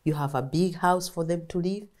show you have a big house for them to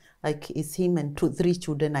live. Like it's him and 3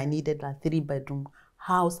 children. I needed a 3-bedroom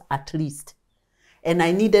house at least. And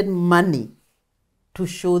I needed money to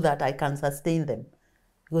show that I can sustain them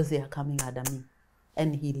because they are coming under me.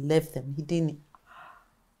 And he left them. He didn't.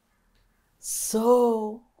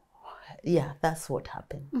 So, yeah, that's what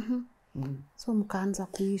happened. So mkaanza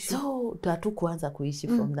kuishi. So hatukuanza kuishi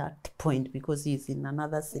from that point because he's in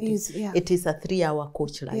another city. Yeah. It is a 3-hour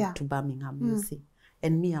coach ride to Birmingham, you see.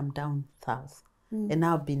 And me, I'm down south. And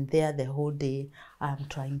I've been there the whole day. I'm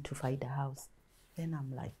trying to find a house. Then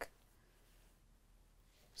I'm like,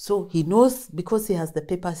 so he knows, because he has the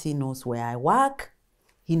papers, he knows where I work.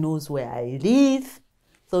 He knows where I live.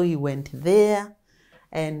 So he went there.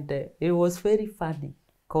 And it was very funny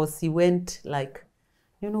because he went like,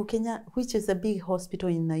 you know, Kenya, which is a big hospital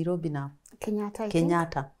in Nairobi now. Kenyatta, I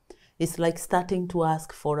Kenyatta. think. It's like starting to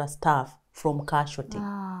ask for a staff from casualty.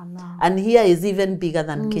 No. And here is even bigger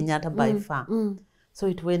than Kenyatta by far. So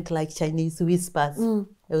it went like Chinese whispers. It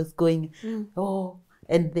was going, oh,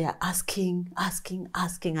 and they're asking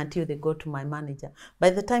until they go to my manager. By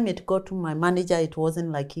the time it got to my manager, it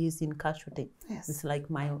wasn't like he's in casualty. Yes. It's like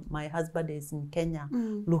my husband is in Kenya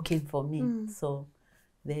looking for me. So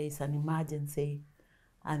there is an emergency.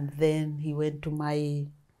 And then he went to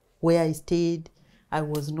where I stayed. I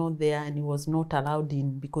was not there and he was not allowed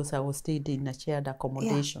in because I was stayed in a shared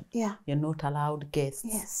accommodation. Yeah. You're not allowed guests.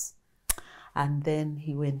 Yes. And then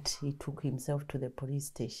he took himself to the police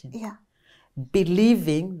station. Yeah.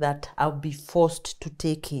 Believing that I'll be forced to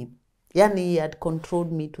take him. Yani he had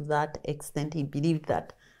controlled me to that extent. He believed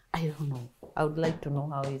that, I don't know. I would like to know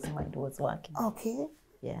how his mind was working. Okay.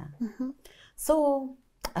 Yeah. So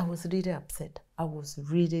I was really upset. I was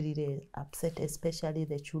really, really upset, especially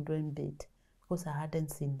the children bit, because I hadn't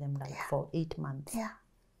seen them like for 8 months. Yeah.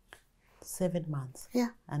 7 months. Yeah.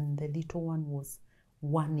 And the little one was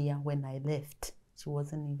 1 year when I left. She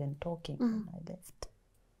wasn't even talking when I left.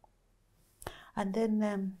 And then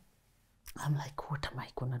I'm like, what am I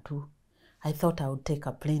going to do? I thought I would take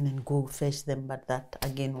a plane and go fetch them, but that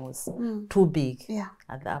again was too big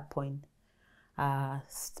at that point.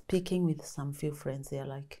 Speaking with some few friends, they're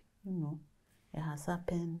like, you know, it has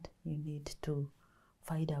happened. You need to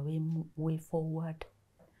find a way forward,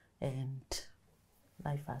 and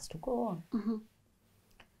life has to go on.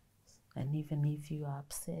 And even if you are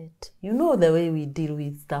upset, you know the way we deal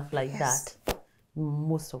with stuff like that.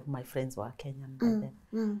 Most of my friends were Kenyan by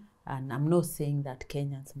then. And I'm not saying that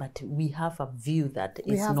Kenyans, but we have a view that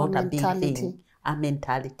it's not a big thing. A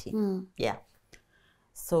mentality. Yeah.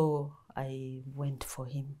 So I went for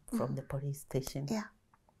him from the police station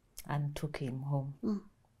and took him home.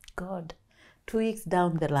 God, 2 weeks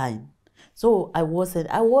down the line. So I was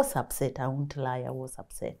upset. I won't lie, I was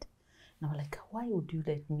upset. And I'm like, why would you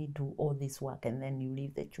let me do all this work and then you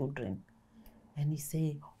leave the children? And he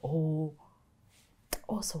say, oh,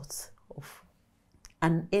 all sorts of.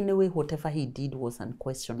 And anyway, whatever he did was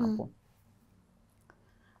unquestionable.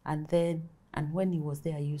 And when he was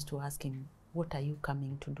there, I used to ask him, what are you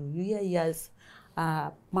coming to do? He has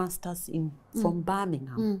masters from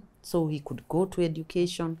Birmingham. So he could go to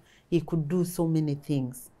education. He could do so many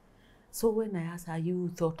things. So when I asked, have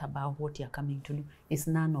you thought about what you're coming to do? It's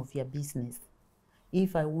none of your business.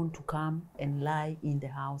 If I want to come and lie in the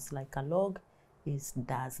house like a log, it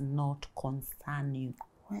does not concern you.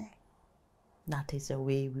 Well, that is the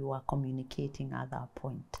way we were communicating at that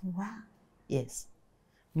point. Wow. Yes.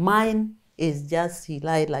 Mine is just he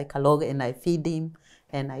lied like a log and I feed him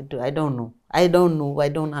and I don't know. I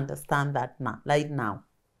don't understand that now, right now.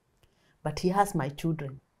 But he has my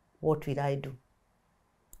children. What will I do?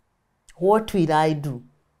 What will I do?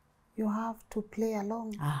 You have to play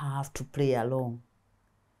along. I have to play along.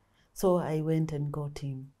 So I went and got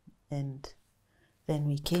him, and then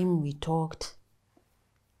we came, we talked.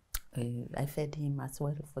 I fed him as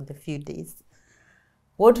well for the few days.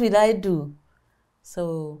 What will I do?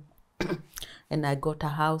 So, and I got a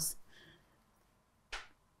house.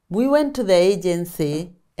 We went to the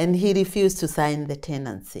agency and he refused to sign the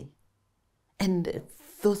tenancy. And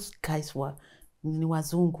those guys were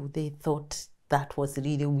Wazungu, they thought that was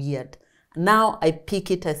really weird. Now I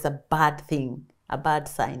pick it as a bad thing, a bad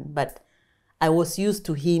sign, but I was used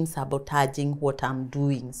to him sabotaging what I'm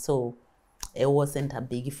doing, so it wasn't a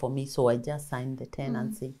biggie for me, so I just signed the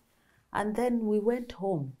tenancy. And then we went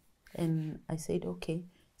home, and I said, okay,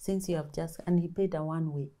 since you have just, and he paid a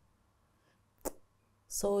one-way.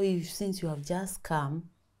 So since you have just come,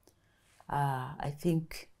 I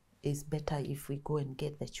think it's better if we go and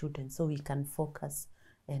get the children so we can focus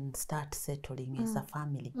and start settling as a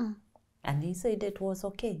family. And he said it was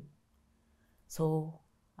okay. So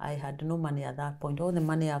I had no money at that point. All the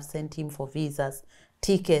money I've sent him for visas,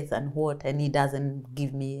 tickets and what, and he doesn't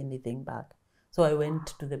give me anything back. So I went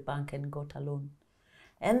to the bank and got a loan.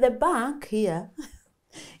 And the bank here,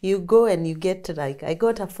 you go and you get like, I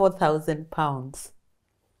got a £4,000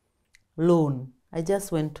 loan. I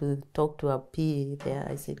just went to talk to a PA there.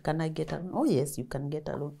 I said, can I get a loan? Oh yes, you can get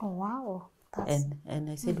a loan. Oh wow. And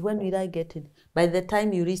I said, when will I get it? By the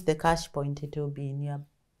time you reach the cash point, it will be in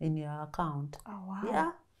your account. Oh wow.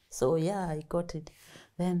 Yeah. So yeah, I got it.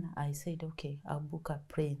 Then I said, okay, I'll book a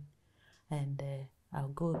plane and I'll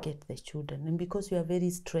go get the children. And because we are very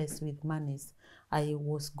stressed with monies, I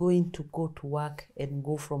was going to go to work and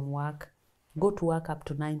go to work up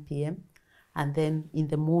to 9 p.m. and then in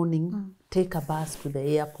the morning, take a bus to the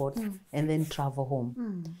airport and then travel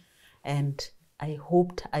home. And I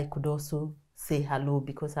hoped I could also say hello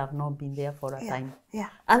because I've not been there for a time. Yeah.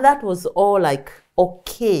 And that was all like,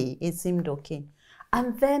 okay, it seemed okay.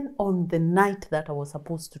 And then on the night that I was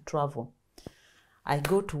supposed to travel, I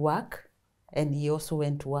go to work and he also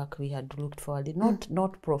went to work. We had looked for it,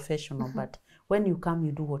 not professional, but when you come,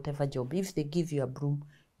 you do whatever job. If they give you a broom,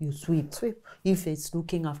 you sweep. If it's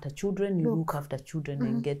looking after children, you look after children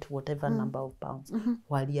and get whatever number of pounds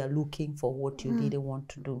while you're looking for what you really want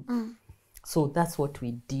to do. So that's what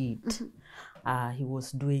we did. He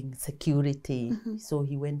was doing security. So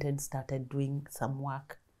he went and started doing some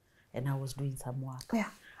work and I was doing some work. Yeah.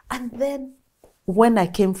 And then when I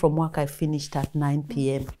came from work, I finished at 9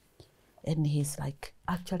 p.m. And he's like,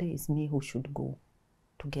 actually, it's me who should go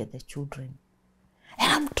to get the children. And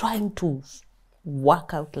I'm trying to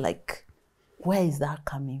work out, like, where is that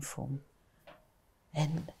coming from?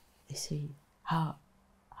 And I say, how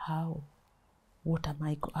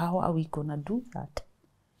are we gonna do that?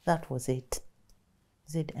 That was it.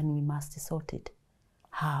 He said, and we must sort it.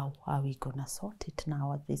 How are we gonna sort it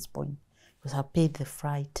now at this point? Because I paid the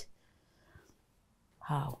flight.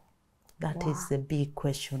 How? That is the big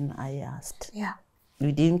question I asked. Yeah.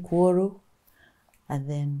 We didn't quarrel, and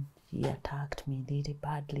then he attacked me really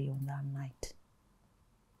badly on that night.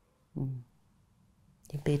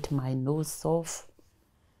 He bit my nose off,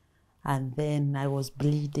 and then I was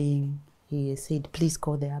bleeding. He said, please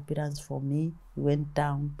call the ambulance for me. He went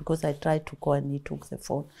down because I tried to call and he took the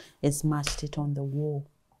phone and smashed it on the wall.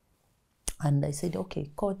 And I said, okay,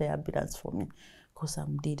 call the ambulance for me because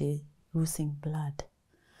I'm really losing blood.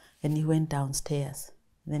 And he went downstairs.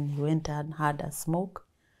 Then he went and had a smoke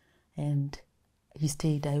and he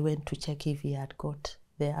stayed. I went to check if he had got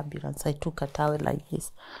the ambulance. I took a towel like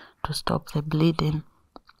this to stop the bleeding.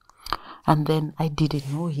 And then I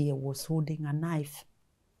didn't know he was holding a knife.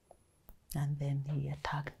 And then he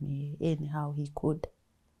attacked me anyhow he could.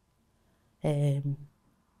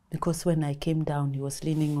 Because when I came down, he was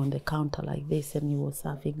leaning on the counter like this and he was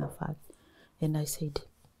having a fight. And I said,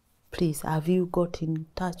 please, have you got in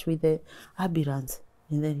touch with the ambulance?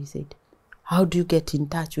 And then he said, how do you get in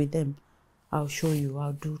touch with them? I'll show you.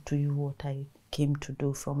 I'll do to you what I came to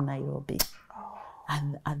do from Nairobi.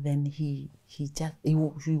 And then he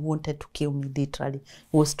wanted to kill me literally.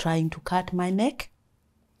 He was trying to cut my neck.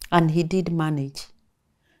 And he did manage.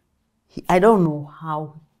 I don't know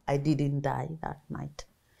how I didn't die that night.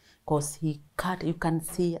 Because he cut, you can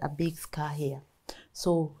see a big scar here.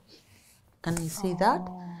 So, can you see that?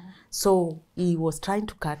 So, he was trying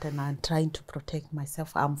to cut and I'm trying to protect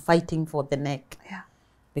myself. I'm fighting for the neck. Yeah.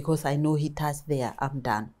 Because I know he touched there, I'm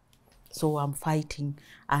done. So, I'm fighting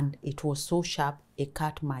and it was so sharp, it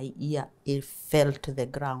cut my ear, it fell to the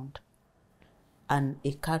ground. And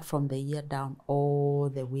it cut from the ear down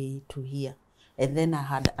all the way to here. And then I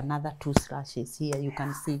had another 2 slashes here. You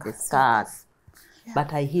can see the scars. Yeah.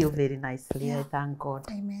 But I heal very nicely. I thank God.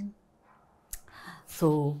 Amen.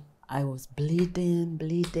 So I was bleeding,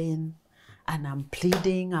 and I'm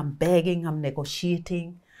pleading, I'm begging, I'm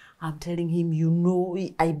negotiating. I'm telling him, you know,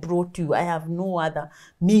 I brought you. I have no other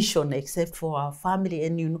mission except for our family.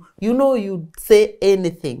 And you know, you'd say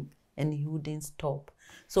anything, and he wouldn't stop.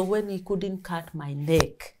 So when he couldn't cut my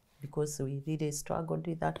neck, because we really struggled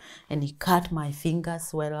with that, and he cut my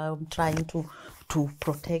fingers while I'm trying to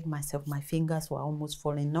protect myself. My fingers were almost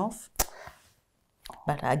falling off.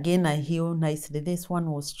 But again, I heal nicely. This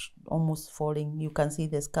one was almost falling. You can see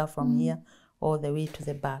the scar from here all the way to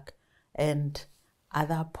the back. And at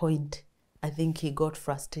that point, I think he got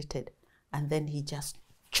frustrated. And then he just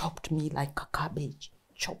chopped me like a cabbage.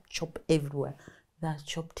 Chop everywhere. That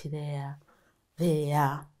chopped there.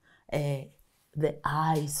 The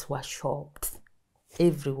eyes were chopped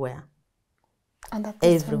everywhere. And at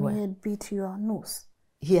this time Everywhere. he had beat your nose.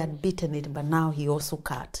 He had beaten it, but now he also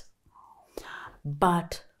cut.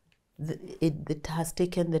 But it has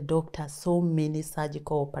taken the doctor so many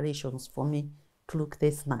surgical operations for me to look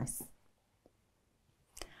this nice.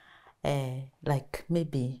 Like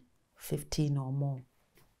maybe 15 or more.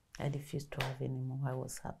 I refused to have any more. I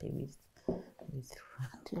was happy with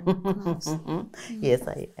You look nice. Yes,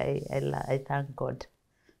 I thank God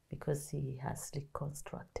because he has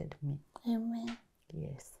reconstructed me. Amen.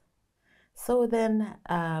 Yes. So then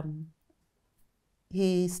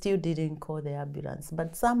he still didn't call the ambulance.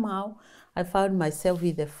 But somehow I found myself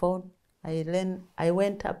with the phone. I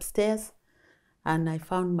went upstairs and I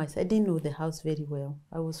found myself, I didn't know the house very well.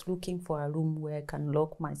 I was looking for a room where I can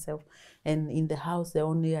lock myself. And in the house, the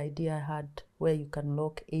only idea I had where you can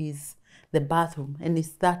lock is the bathroom. And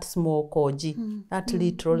it's that small koji, that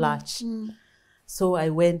little latch. So I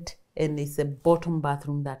went, and it's the bottom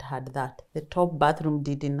bathroom that had that. The top bathroom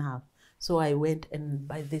didn't have. So I went, and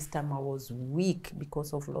by this time I was weak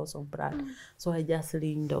because of loss of blood. So I just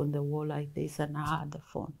leaned on the wall like this, and I had the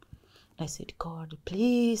phone. I said, God,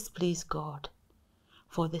 please, please, God,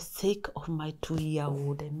 for the sake of my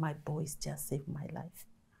 2-year-old and my boys, just save my life.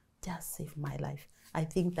 Just save my life. I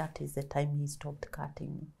think that is the time he stopped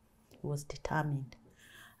cutting me. He was determined.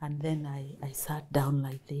 And then I sat down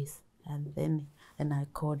like this, and I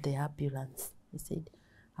called the ambulance. He said,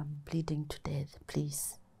 I'm bleeding to death,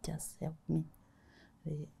 please. Just help me.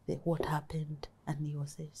 What happened? And he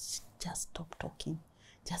was just stop talking.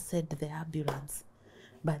 Just said the ambulance.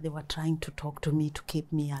 But they were trying to talk to me to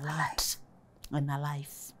keep me alert and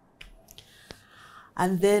alive.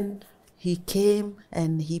 And then he came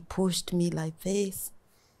and he pushed me like this.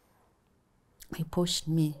 He pushed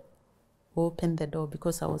me, opened the door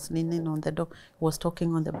because I was leaning on the door. He was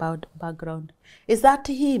talking on the background. Is that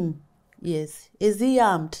him? Yes. Is he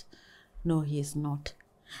armed? No, he is not.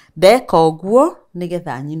 I've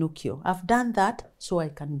done that so I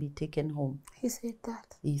can be taken home. He said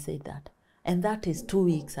that. He said that. And that is 2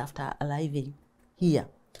 weeks after arriving here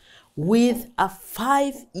with a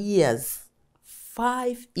 5 years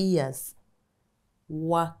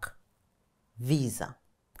work visa,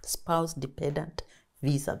 spouse dependent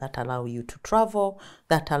visa that allow you to travel,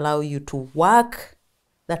 that allow you to work,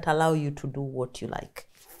 that allow you to do what you like.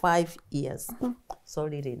 5 years.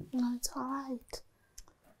 Sorry, Lynn. No, it's all right.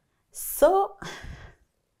 So,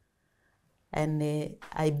 and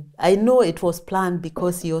I know it was planned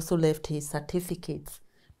because he also left his certificates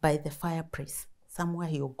by the fireplace. Somewhere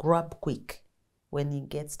he'll grab quick when he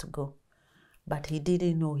gets to go. But he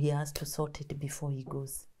didn't know he has to sort it before he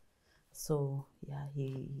goes. So, yeah,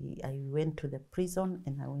 I went to the prison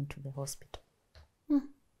and I went to the hospital.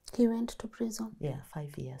 He went to prison. Yeah,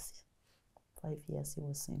 5 years. 5 years he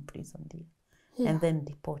was in prison there. Yeah. And then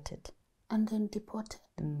deported. And then deported.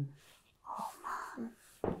 Oh,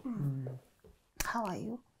 man. How are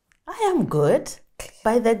you? I am good.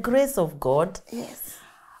 By the grace of God. Yes.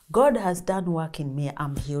 God has done work in me.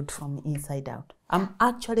 I'm healed from inside out. I'm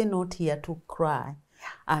actually not here to cry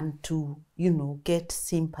and to, get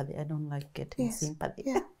sympathy. I don't like getting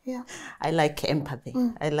sympathy. Yeah. I like empathy.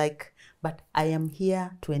 But I am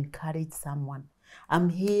here to encourage someone. I'm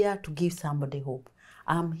here to give somebody hope.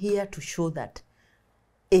 I'm here to show that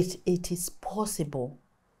it is possible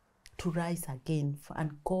to rise again,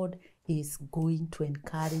 and God is going to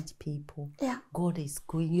encourage people. Yeah. God is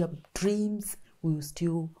going, your dreams will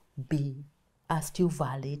are still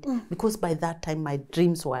valid, because by that time my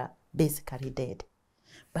dreams were basically dead.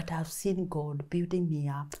 But I've seen God building me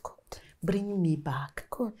up, bringing me back.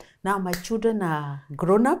 Good. Now my children are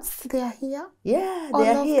grown-ups. They are here? Yeah, All they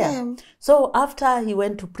are of here. them? So after he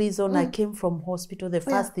went to prison, I came from hospital. The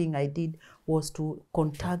first thing I did was to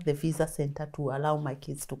contact the visa center to allow my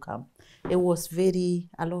kids to come. It was a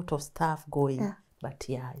lot of stuff going. Yeah. But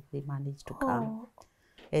yeah, they managed to come.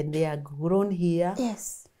 And they are grown here.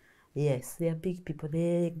 Yes. Yes, they are big people.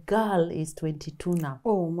 The girl is 22 now.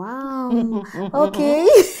 Oh, wow. Okay.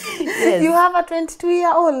 Yes. You have a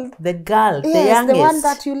 22-year-old. The girl, the Yes, youngest. the one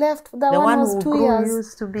that you left, the one was who 2 grew years.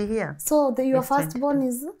 used to be here. So your Is firstborn 22.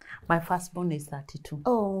 is? My firstborn is 32.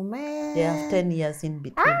 Oh, man. They have 10 years in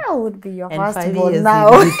between. I would be your and 5 firstborn years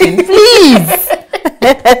now. in between. Please!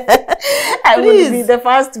 I would be the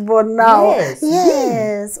firstborn now. Yes.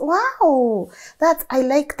 Yes. Wow. I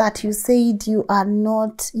like that you said you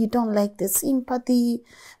don't like the sympathy,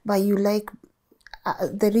 but you like,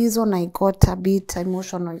 the reason I got a bit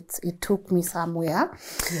emotional, it took me somewhere.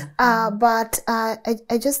 Yeah. But I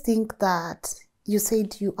just think that you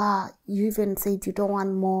said you even said you don't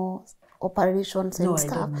want more operations and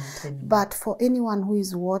stuff. I don't want any more. But for anyone who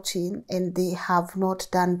is watching and they have not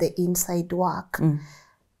done the inside work,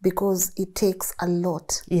 because it takes a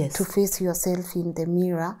lot to face yourself in the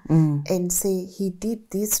mirror and say, he did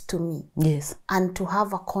this to me. Yes. And to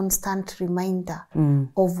have a constant reminder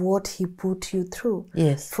of what he put you through.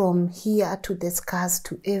 Yes. From here to the scars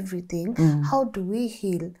to everything. How do we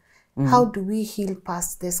heal? How do we heal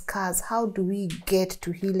past the scars? How do we get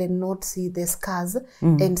to heal and not see the scars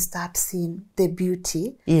and start seeing the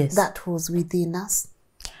beauty that was within us?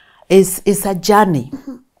 It's a journey.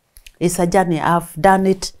 It's a journey. I've done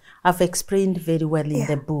it. I've explained very well in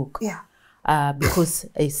the book. Yeah. Because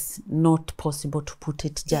it's not possible to put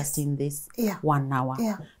it just in this 1 hour.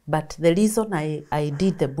 Yeah. But the reason I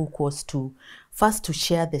did the book was to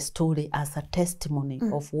share the story as a testimony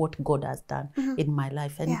of what God has done in my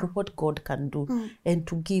life and what God can do, and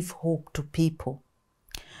to give hope to people.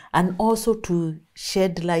 And also to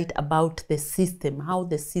shed light about the system, how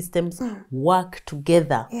the systems work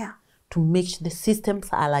together to make sure the systems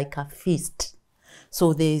are like a feast.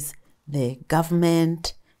 So there's the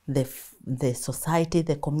government, the society,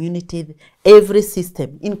 the community, every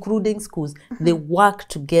system, including schools, they work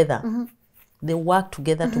together. They work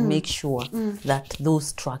together to make sure that those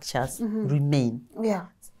structures remain. Yeah.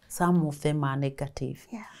 Some of them are negative.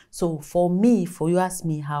 Yeah. So for you ask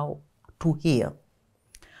me how to heal.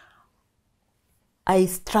 I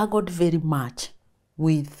struggled very much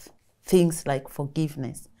with things like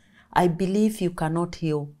forgiveness. I believe you cannot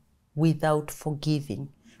heal without forgiving.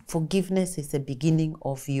 Forgiveness is the beginning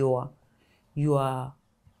of your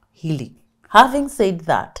healing. Having said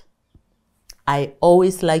that, I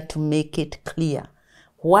always like to make it clear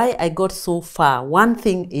why I got so far. One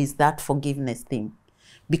thing is that forgiveness thing,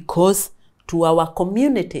 because to our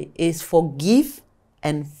community is forgive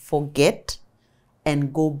and forget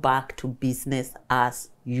and go back to business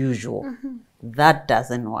as usual. That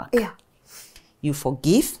doesn't work. Yeah. You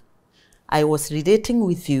forgive. I was relating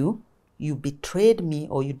with you. You betrayed me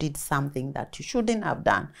or you did something that you shouldn't have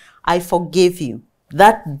done. I forgive you.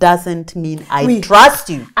 That doesn't mean I trust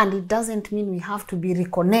you. And it doesn't mean we have to be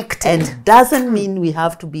reconnected. And doesn't mean we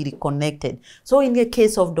have to be reconnected. So in the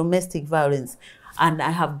case of domestic violence, and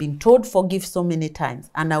I have been told forgive so many times,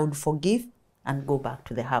 and I would forgive and go back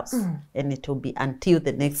to the house. And it will be until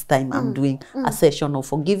the next time I'm doing a session of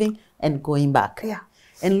forgiving and going back. Yeah.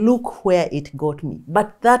 And look where it got me.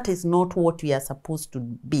 But that is not what we are supposed to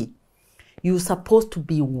be. You're supposed to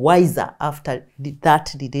be wiser after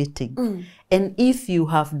that relating. And if you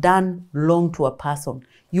have done wrong to a person,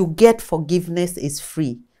 you get forgiveness is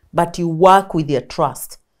free. But you work with your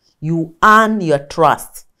trust. You earn your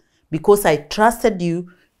trust. Because I trusted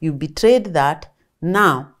you, you betrayed that.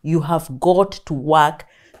 Now you have got to work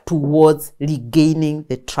towards regaining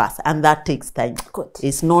the trust. And that takes time. Good.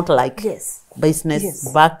 It's not like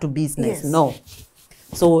business, back to business. No.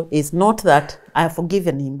 So it's not that I have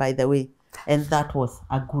forgiven him, by the way. And that was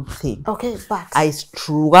a good thing. Okay, but I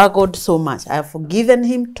struggled so much. I have forgiven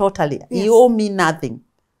him totally. He owed me nothing.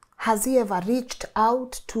 Has he ever reached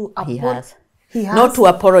out to He has. He has? Not to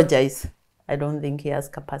apologize. I don't think he has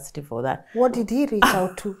capacity for that. What did he reach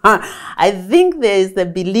out to? I think there is the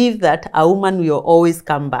belief that a woman will always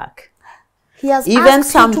come back. He has Even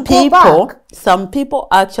asked you to go back. some people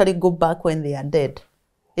actually go back when they are dead,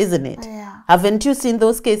 isn't it? Yeah. Haven't you seen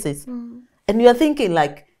those cases? And you are thinking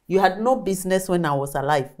like, you had no business when I was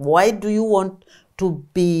alive. Why do you want to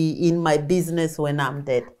be in my business when I'm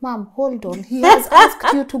dead? Mom, hold on. He has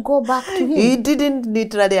asked you to go back to him. He didn't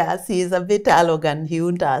literally ask. He is a bit arrogant. He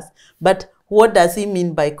won't ask. But what does he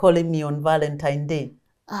mean by calling me on Valentine's Day?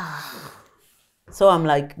 So I'm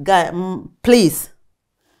like, guy, please,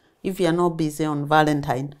 if you're not busy on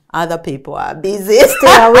Valentine, other people are busy.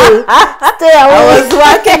 Stay away. Stay away. I was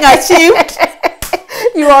working a shift.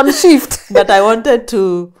 You are on shift. But I wanted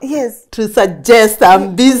to to suggest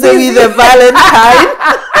I'm busy with the Valentine.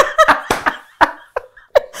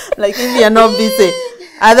 Like if you're not busy.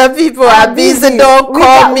 Other people are busy. Don't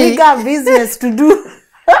call me. We got business to do.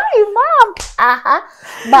 Hey, Mom.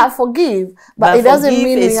 But forgive. But it doesn't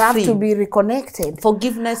mean we have to be reconnected.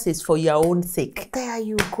 Forgiveness is for your own sake. There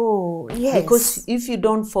you go. Yes. Because if you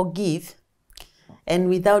don't forgive, and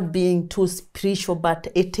without being too spiritual, but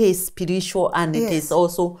it is spiritual and it is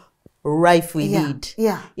also rife with it.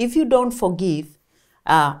 Yeah. If you don't forgive,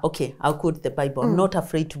 okay, I'll quote the Bible. I'm not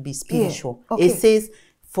afraid to be spiritual. Yeah. Okay. It says,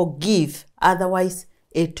 forgive, otherwise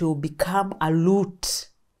it will become a root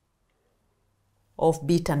of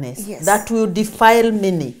bitterness that will defile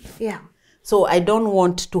many. Yeah. So I don't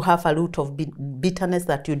want to have a root of bitterness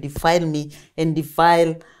that will defile me and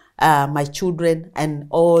defile my children and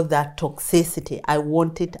all that toxicity. I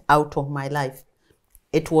want it out of my life.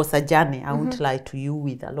 It was a journey. I won't lie to you,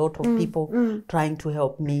 with a lot of people trying to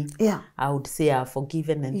help me. Yeah. I would say I've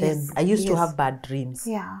forgiven, and then I used to have bad dreams.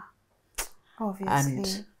 Yeah. Obviously.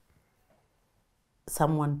 And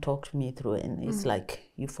someone talked me through it, and it's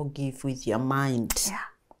like you forgive with your mind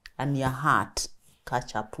and your heart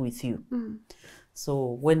catch up with you.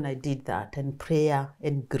 So when I did that, and prayer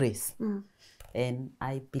and grace, and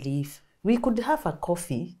I believe we could have a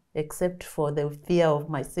coffee, except for the fear of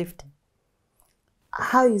my safety.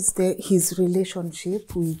 How is his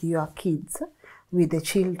relationship with your kids, with the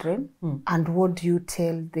children, and what do you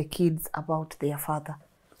tell the kids about their father?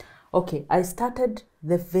 Okay, I started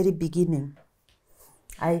the very beginning.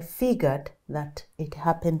 I figured that it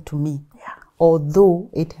happened to me, although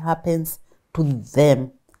it happens to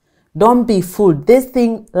them. Don't be fooled. This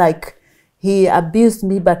thing, like, he abused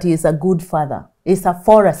me, but he is a good father. It's a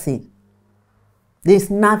fallacy. There's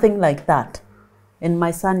nothing like that. And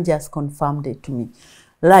my son just confirmed it to me.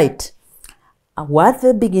 Right. At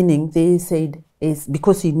the beginning, they said, is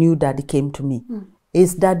because he knew Daddy came to me.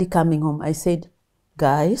 Is Daddy coming home? I said,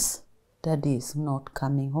 guys, Daddy is not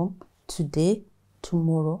coming home today,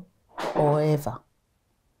 tomorrow, or ever.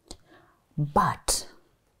 But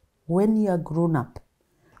when you are grown up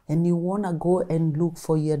and you want to go and look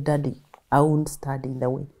for your daddy, I won't stand in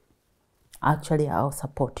the way. Actually, I'll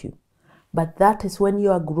support you. But that is when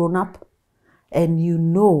you are grown up and you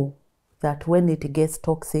know that when it gets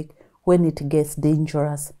toxic, when it gets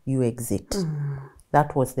dangerous, you exit.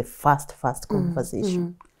 That was the first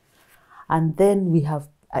conversation. And then we have,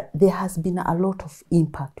 there has been a lot of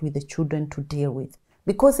impact with the children to deal with,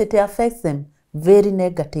 because it affects them very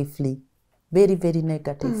negatively, very, very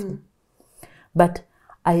negatively. But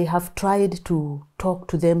I have tried to talk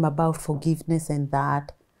to them about forgiveness and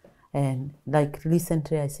that. And like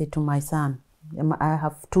recently I said to my son, I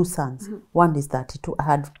have 2 sons. One is 32. I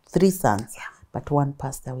had 3 sons, but one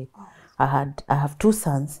passed away. I have 2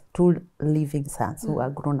 sons, 2 living sons who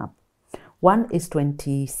are grown up. One is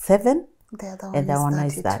 27, and the one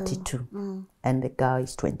is 32. And the girl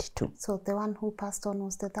is 22. So the one who passed on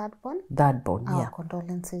was the third born? Third born, Our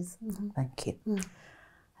condolences. Thank you.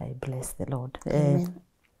 I bless the Lord. Amen.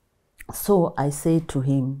 So I say to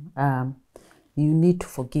him, you need to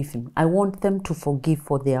forgive him. I want them to forgive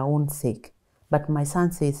for their own sake. But my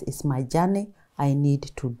son says, it's my journey. I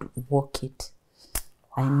need to walk it.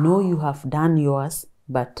 I know you have done yours,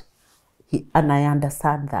 but and I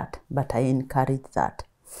understand that, but I encourage that.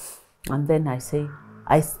 And then I say,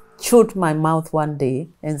 I shoot my mouth one day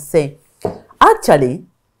and say, actually,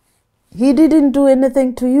 he didn't do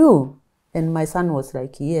anything to you. And my son was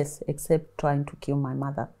like, yes, except trying to kill my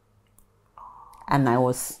mother. And I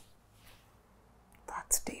was...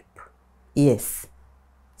 That's deep. Yes.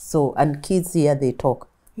 So, and kids here, they talk.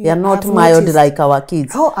 They are not mild like our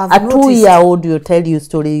kids. Oh, a 2-year-old will tell you a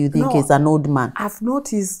story you think is an old man. I've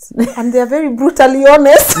noticed. And they're very brutally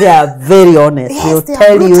honest. They are very honest. Yes, They'll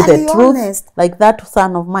tell you the truth. Like that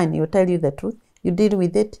son of mine, he'll tell you the truth. You deal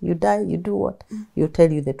with it, you die, you do what? He'll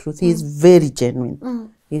tell you the truth. He's very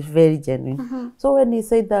genuine. He's very genuine. So when he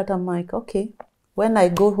said that, I'm like, okay. When I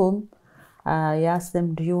go home, I asked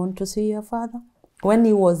them, do you want to see your father? When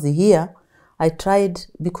he was here, I tried,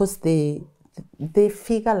 because they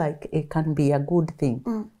figure like it can be a good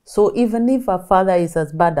thing. So even if a father is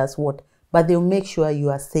as bad as what, but they'll make sure you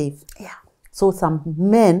are safe. Yeah. So some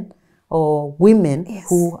men or women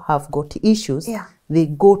who have got issues, they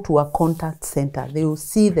go to a contact center. They will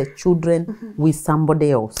see the children with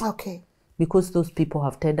somebody else. Okay. Because those people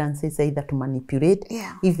have tendencies either to manipulate.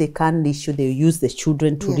 Yeah. If they can't reach you, they'll use the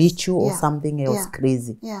children to reach you or something else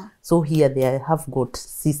crazy. Yeah. So here they have got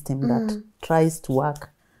system that tries to work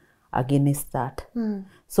against that.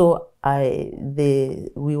 So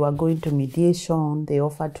we were going to mediation. They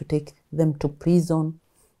offered to take them to prison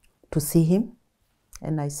to see him.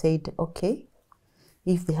 And I said, okay,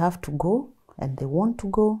 if they have to go and they want to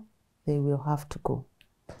go, they will have to go.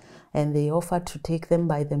 and they offered to take them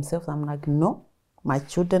by themselves. I'm like, no, my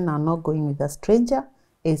children are not going with a stranger.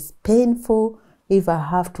 It's painful. If I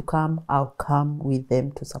have to come, I'll come with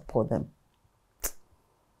them to support them.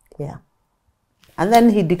 Yeah. And then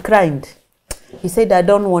he declined. He said, I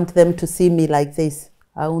don't want them to see me like this.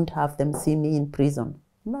 I won't have them see me in prison.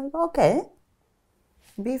 I'm like, okay.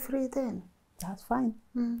 Be free then. That's fine.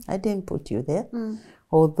 I didn't put you there.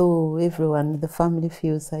 Although everyone, the family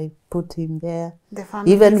feels I put him there. The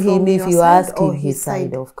family even from him, if your you side ask or him, his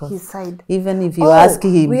side, of course. His side. Even if you ask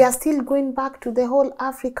him. We are still going back to the whole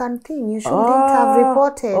African thing. You shouldn't have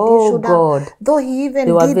reported. Oh, you should God. have. Though he even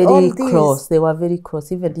They were did very all this. close. They were very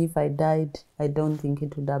close. Even if I died, I don't think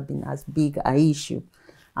it would have been as big an issue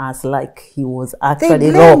as like he was actually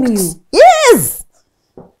They blame locked. you. Yes!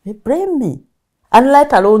 They blame me. And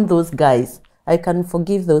let alone those guys. I can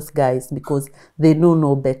forgive those guys because they know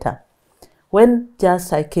no better. When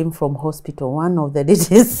just I came from hospital, one of the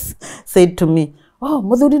ladies said to me, oh,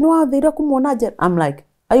 I'm like,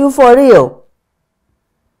 are you for real?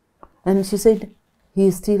 And she said, he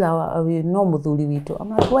is still our no Mudhuri Wito. I'm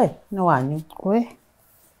like, where? No one. Where?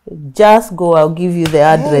 Just go, I'll give you the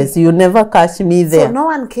address. Hey. You never catch me there. So no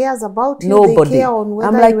one cares about you. Nobody. They care on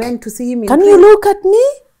whether like, you went to see him in can you look at me?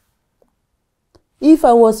 If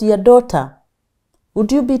I was your daughter, would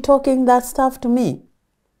you be talking that stuff to me?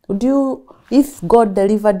 Would you, if God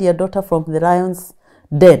delivered your daughter from the lion's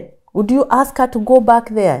den, would you ask her to go back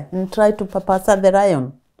there and try to papasa the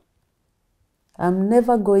lion? I'm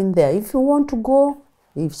never going there. If you want to go,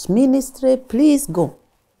 if it's ministry, please go.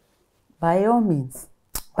 By all means,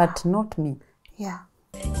 but not me. Yeah.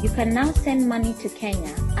 You can now send money to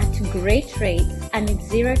Kenya at great rates and with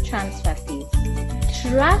zero transfer fees.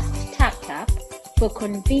 Trust TapTap for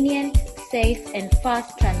convenient, safe and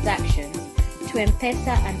fast transactions to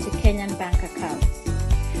M-Pesa and to Kenyan bank accounts.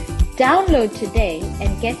 Download today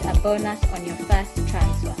and get a bonus on your first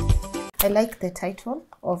transfer. I like the title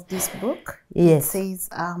of this book. Yes. It says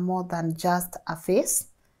more than just a face.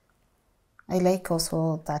 I like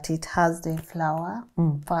also that it has the flower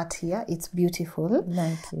part here. It's beautiful.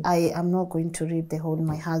 Thank you. I am not going to read the whole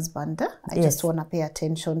My Husband. I just want to pay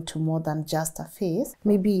attention to more than just a face.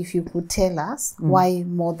 Maybe if you could tell us why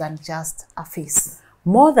more than just a face.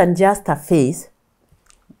 More than just a face.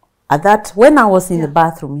 At that, when I was in the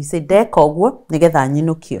bathroom, he said, I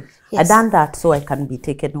done that so I can be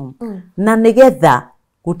taken home. Na negeda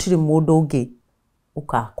gutiri mudoge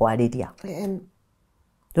ukakwariria. And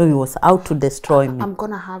so he was out to destroy me. I'm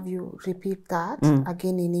going to have you repeat that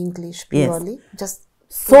again in English purely. Yes. Just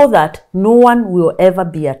so that no one will ever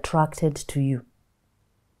be attracted to you.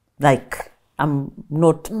 Like, I'm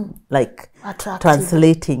not like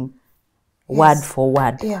translating word for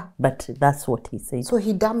word. Yeah. But that's what he said. So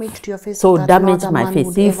he damaged your face. So that damaged no my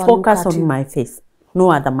face. He focused on my face. No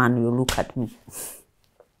other man will look at me.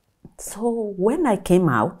 So when I came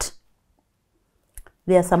out,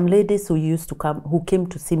 there are some ladies who came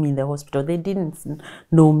to see me in the hospital. They didn't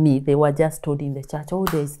know me. They were just told in the church, oh,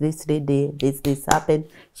 there's this lady, this happened.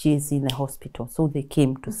 She is in the hospital. So they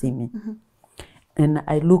came to see me. And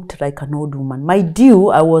I looked like an old woman. My due,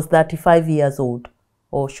 I was 35 years old,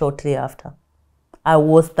 or shortly after. I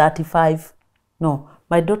was 35. No,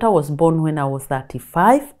 my daughter was born when I was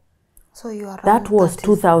 35. So you are that was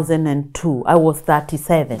 2002. I was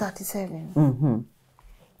 37. 37.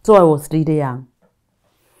 So I was really young.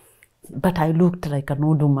 But I looked like an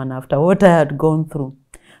old woman after what I had gone through.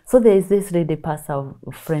 So there is this lady pastor,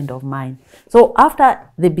 a friend of mine. So after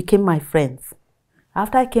they became my friends,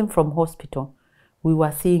 after I came from hospital, we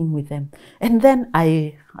were seeing with them. And then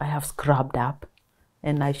I have scrubbed up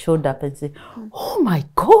and I showed up and said, oh my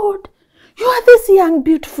God, you are this young,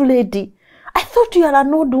 beautiful lady. I thought you are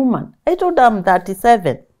an old woman. I told her I'm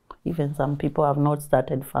 37. Even some people have not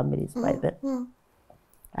started families by then.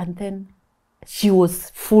 And then she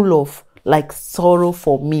was full of like sorrow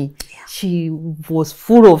for me. Yeah. She was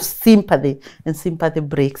full of sympathy, and sympathy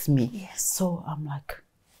breaks me. Yes. So I'm like,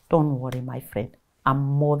 don't worry, my friend. I'm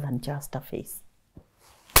more than just a face.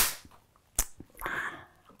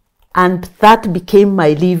 And that became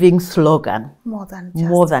my living slogan. More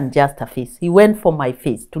than just a face. He went for my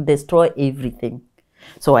face to destroy everything.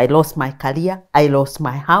 So I lost my career. I lost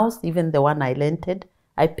my house, even the one I rented.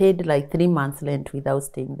 I paid like 3 months rent without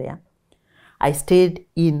staying there. I stayed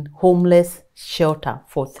in homeless shelter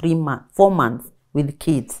for 4 months with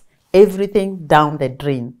kids. Everything down the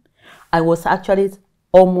drain. I was actually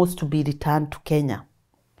almost to be returned to Kenya.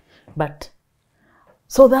 But,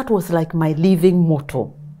 so that was like my living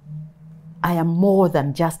motto. I am more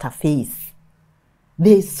than just a face.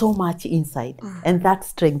 There is so much inside. And that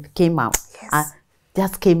strength came out. Yes.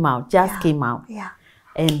 Just came out. Yeah.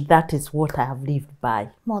 And that is what I have lived by.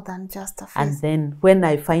 More than just a face. And then when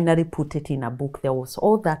I finally put it in a book, there was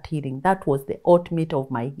all that healing. That was the ultimate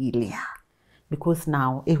of my healing. Yeah. Because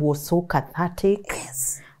now it was so cathartic.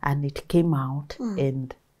 Yes. And it came out,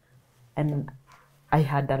 and I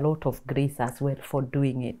had a lot of grace as well for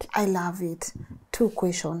doing it. I love it. 2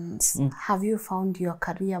 questions. Have you found your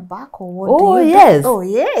career back, or what Oh, do you yes. do? Oh,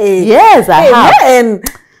 yay. Yes, I have.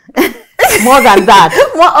 More than that.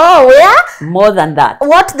 Oh, yeah? More than that.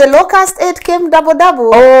 What, the locust 8 came double?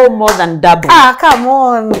 Oh, more than double. Ah, come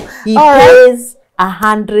on. He All right. pays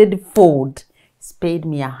 100-fold. He's paid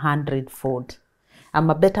me 100-fold. I'm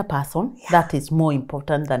a better person. Yeah. That is more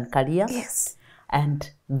important than career. Yes. And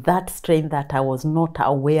that strength that I was not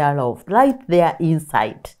aware of, right there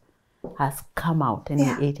inside, has come out. And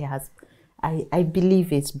it has, I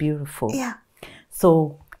believe it's beautiful. Yeah.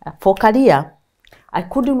 So for career, I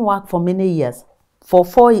couldn't work for many years.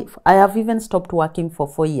 I have even stopped working for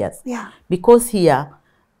 4 years. Yeah. Because here,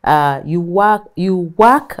 you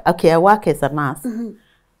work, okay, I work as a nurse.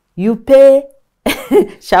 You pay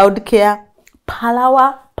child care per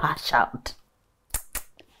hour per child.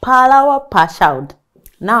 Per hour per child.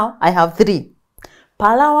 Now I have 3. Per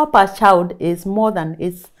hour per child is more than,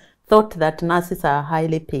 it's thought that nurses are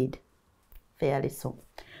highly paid. Fairly so.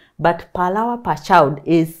 But per hour per child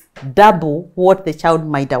is double what the child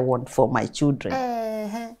might have want for my children.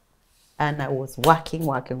 And I was working.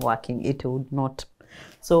 It would not.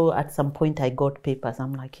 So at some point I got papers.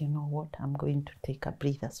 I'm like, you know what? I'm going to take a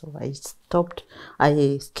breather. So I stopped.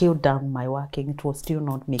 I scaled down my working. It was still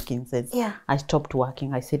not making sense. Yeah. I stopped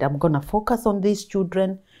working. I said, I'm going to focus on these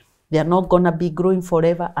children. They're not going to be growing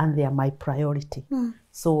forever, and they are my priority.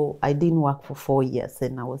 So I didn't work for 4 years,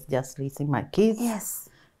 and I was just raising my kids. Yes.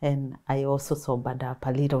 And I also sobered up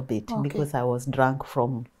a little bit because I was drunk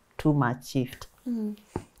from too much shift. And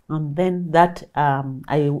then that,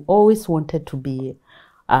 I always wanted to be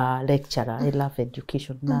a lecturer. I love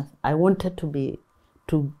education. I wanted to be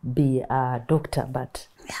a doctor, but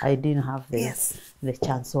I didn't have the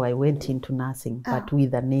chance. So I went into nursing, but with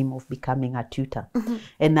the name of becoming a tutor.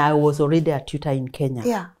 And I was already a tutor in Kenya.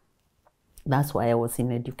 Yeah. That's why I was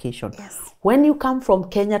in education. Yes. When you come from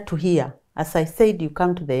Kenya to here, as I said, you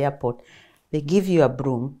come to the airport, they give you a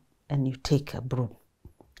broom and you take a broom.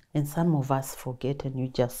 And some of us forget, and you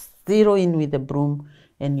just zero in with the broom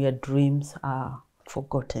and your dreams are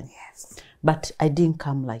forgotten. Yes. But I didn't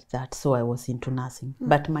come like that, so I was into nursing.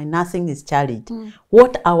 But my nursing is challenged.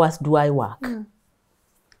 What hours do I work?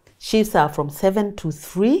 Shifts are from 7 to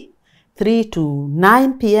 3, 3 to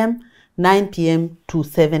 9 p.m., 9 p.m. to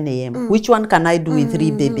 7 a.m. Which one can I do with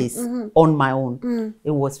 3 babies on my own?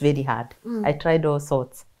 It was very hard. I tried all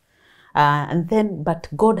sorts. And then, but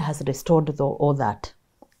God has restored all that.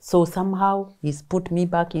 So somehow He's put me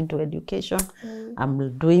back into education.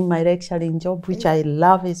 I'm doing my lecturing job, which I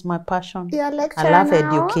love, is my passion. You're a lecturer I love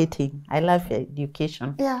now? educating. I love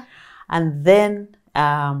education. Yeah. And then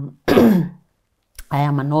I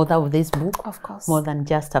am an author of this book, Of course. More Than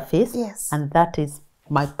Just a Face. Yes. And that is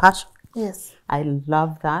my passion. Yes. I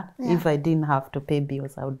love that. Yeah. If I didn't have to pay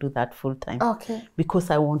bills, I would do that full time. Okay. Because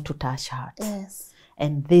I want to touch hearts. Yes.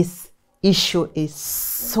 And this issue is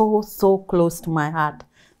so, so close to my heart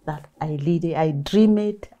that I dream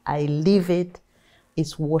it, I live it.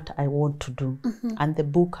 It's what I want to do. And the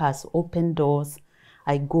book has opened doors.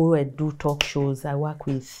 I go and do talk shows. I work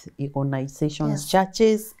with organizations,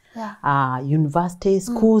 churches, universities,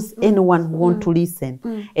 schools, anyone who want to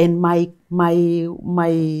listen. And my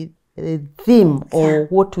theme or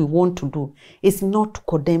what we want to do is not to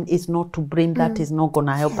condemn, is not to bring, that is not going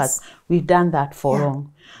to help us. We've done that for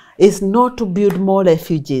long. It's not to build more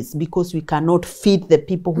refugees, because we cannot feed the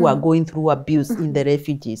people who are going through abuse in the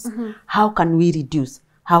refugees. How can we reduce?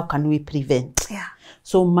 How can we prevent? Yeah.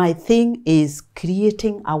 So my thing is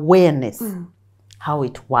creating awareness, how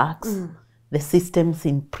it works, the systems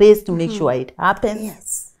in place to make sure it happens,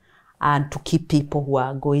 Yes. and to keep people who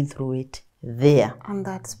are going through it there. And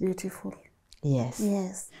that's beautiful. Yes.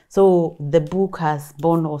 Yes. So the book has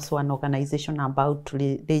born also an organization about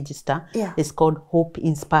to register. Yeah. It's called Hope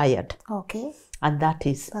Inspired. Okay. And that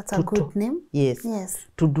is... That's a good name. Yes. Yes.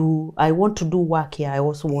 I want to do work here. I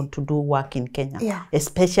also want to do work in Kenya. Yeah.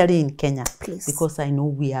 Especially in Kenya. Please. Because I know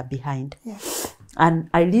we are behind. Yes.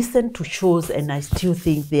 And I listen to shows and I still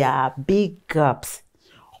think there are big gaps.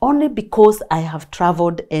 Only because I have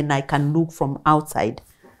traveled and I can look from outside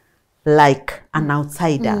like an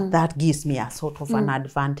outsider. That gives me a sort of an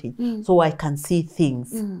advantage. So I can see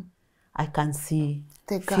things. I can see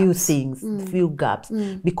few things, few gaps.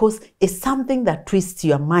 Because it's something that twists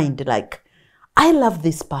your mind, like, I love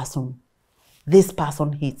this person. This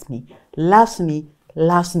person hates me, loves me,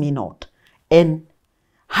 loves me not. And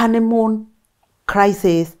honeymoon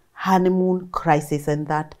crisis, and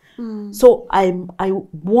that. So I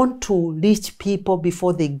want to reach people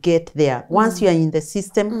before they get there. Once you are in the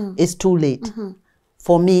system, it's too late.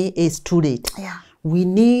 For me, it's too late. Yeah. We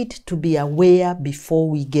need to be aware before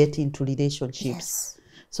we get into relationships. Yes.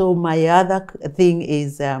 So my other thing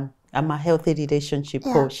is I'm a healthy relationship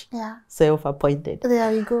coach, self-appointed.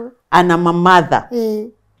 There we go. And I'm a mother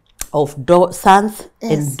of sons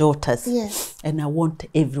and daughters. Yes. And I want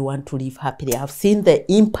everyone to live happily. I've seen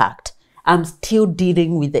the impact. I'm still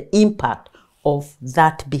dealing with the impact of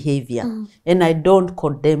that behavior. And I don't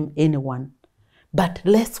condemn anyone. But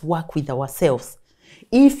let's work with ourselves.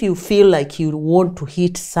 If you feel like you want to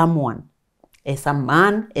hit someone, as a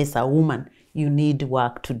man, as a woman, you need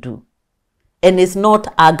work to do. And it's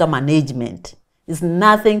not anger management. It's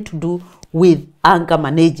nothing to do with anger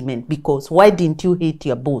management, because why didn't you hit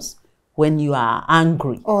your boss when you are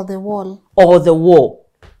angry? Or the wall. Or the wall.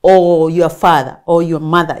 Or your father or your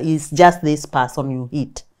mother is just this person you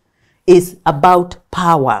hit. It's about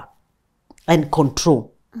power and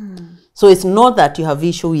control. So it's not that you have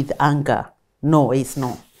issue with anger. No, it's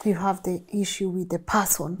not. You have the issue with the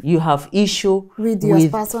person. You have issue with your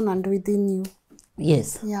person and within you.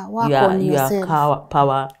 Yes. Yeah, work on yourself. Your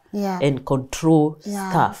power and control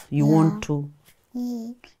stuff. You want to.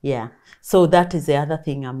 Yeah. So that is the other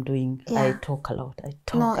thing I'm doing. I talk a lot. I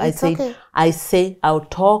talk. No, I say I'll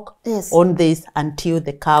talk Yes. on this until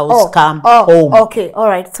the cows come home. Okay, all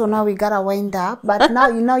right. So now we gotta wind up. But now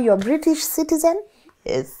you know you're a British citizen.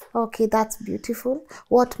 Yes. Okay, that's beautiful.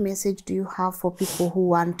 What message do you have for people who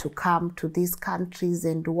want to come to these countries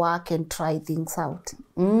and work and try things out?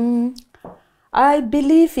 I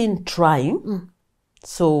believe in trying.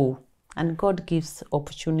 So, and God gives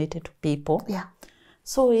opportunity to people. Yeah.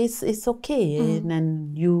 So it's okay,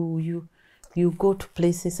 and you go to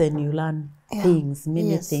places and you learn things,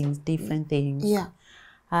 many things, different things. Yeah.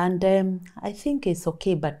 And I think it's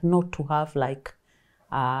okay, but not to have like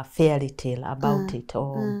a fairy tale about it,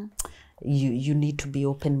 or you need to be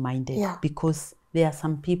open-minded, because there are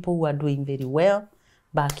some people who are doing very well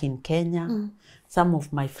back in Kenya. Some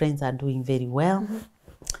of my friends are doing very well.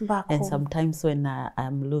 Back and home. Sometimes when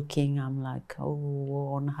I'm looking, I'm like,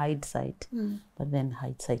 oh, on hindsight. But then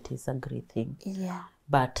hindsight is a great thing. Yeah.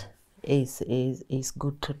 But it's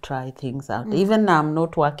good to try things out. Even now, I'm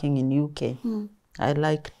not working in UK. I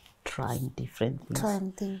like trying different things.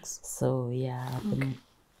 Trying things. So, yeah. Okay.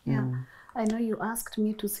 I know you asked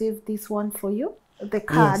me to save this one for you, the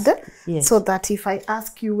card, yes. so that if I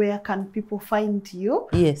ask you where can people find you,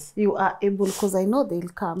 Yes. you are able, because I know they'll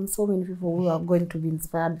come, so many people who are going to be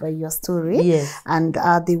inspired by your story, Yes. and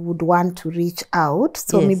they would want to reach out.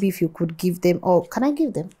 So Yes. maybe if you could give them, or can I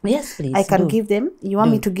give them? Yes, please. I can do. give them. You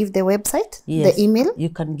want me to give the website, Yes. the email? You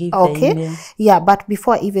can give Okay. the email. Yeah, but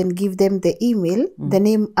before I even give them the email, the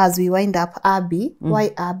name as we wind up, Abbi.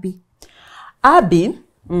 Why Abbi? Abbi,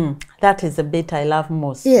 that is the bit I love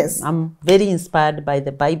most. Yes. I'm very inspired by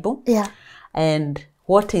the Bible. Yeah. And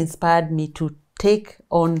what inspired me to take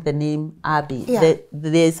on the name Abbi, Yeah.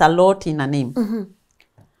 there's a lot in a name.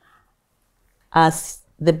 As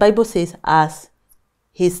the Bible says, as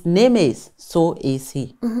his name is, so is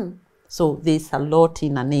he. So there's a lot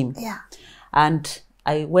in a name. Yeah. And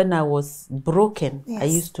when I was broken, I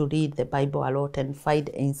Yes. used to read the Bible a lot and find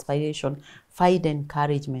inspiration, find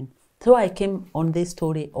encouragement. So I came on this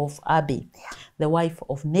story of Abbi, the wife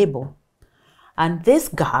of Nabal. And this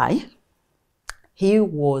guy, he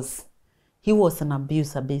was an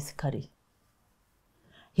abuser, basically.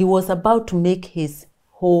 He was about to make his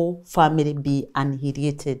whole family be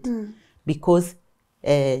annihilated, because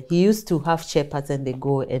he used to have shepherds, and they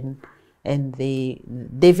go and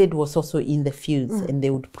David was also in the fields, and they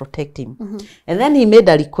would protect him. And then he made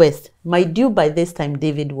a request. Mind you, by this time,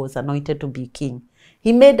 David was anointed to be king.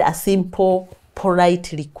 He made a simple,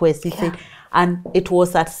 polite request. He said, and it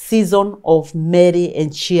was a season of merry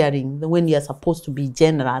and cheering, when you are supposed to be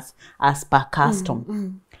generous as per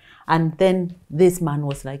custom. And then this man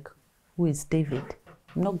was like, who is David?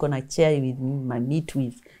 I'm not going to share with my meat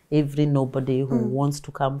with every nobody who wants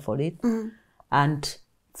to come for it. And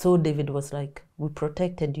so David was like, we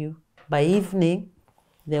protected you. By evening,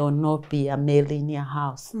 there will not be a male in your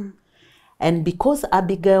house. And because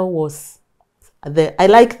Abigail was, I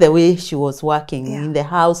like the way she was working in the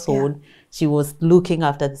household. She was looking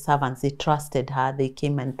after the servants. They trusted her. They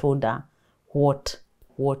came and told her what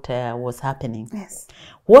was happening. Yes.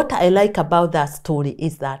 What I like about that story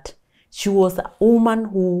is that she was a woman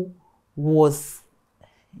who was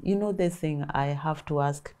you know this thing, I have to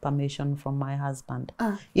ask permission from my husband.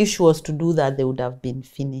 If she was to do that, they would have been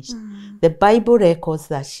finished. The Bible records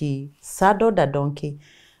that she saddled a donkey,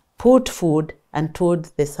 put food, and told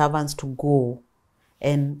the servants to go.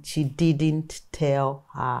 And she didn't tell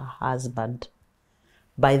her husband.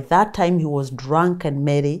 By that time, he was drunk and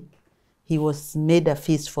merry. He was made a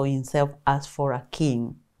feast for himself as for a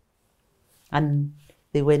king. And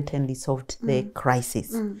they went and resolved the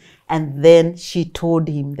crisis. And then she told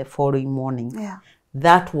him the following morning.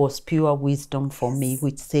 That was pure wisdom for me,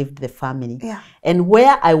 which saved the family. And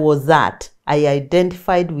where I was at, I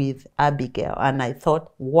identified with Abigail. And I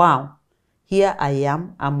thought, wow, here I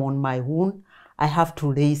am. I'm on my own. I have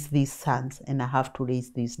to raise these sons and I have to raise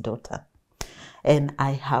this daughter. And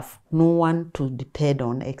I have no one to depend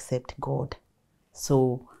on except God.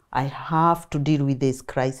 So I have to deal with this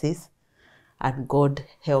crisis. And God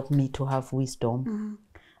helped me to have wisdom.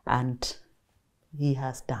 And he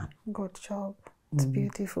has done. Good job. It's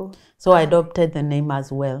beautiful. So I adopted the name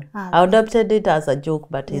as well. I adopted it as a joke,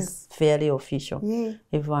 but it's fairly official.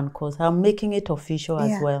 Everyone calls. I'm making it official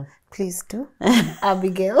as well. Please do.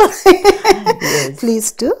 Abigail.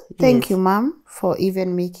 Please do. Thank you, Mom, for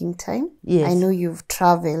even making time. I know you've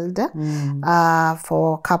traveled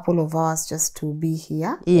for a couple of hours just to be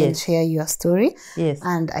here and share your story.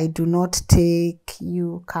 And I do not take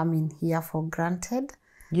you coming here for granted.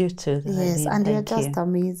 You too. Yes, and you're just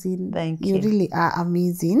amazing. Thank you. You really are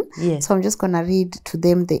amazing. So I'm just going to read to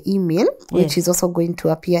them the email, which is also going to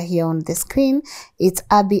appear here on the screen. It's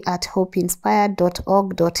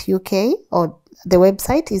abbi@hopeinspired.org.uk, or the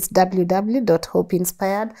website is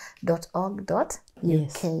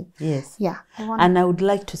www.hopeinspired.org.uk. And I would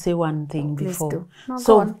like to say one thing before. No,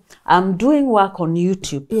 so I'm doing work on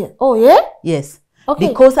YouTube. Oh, yeah? Yes.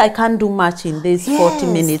 Because I can't do much in this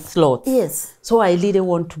 40-minute slot. So I really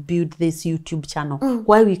want to build this YouTube channel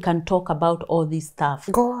where we can talk about all this stuff.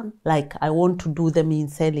 Go on. Like I want to do them in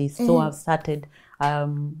series. So I've started,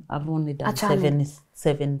 I've only done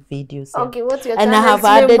seven videos. Okay, what's your and channel? I have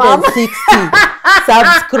 160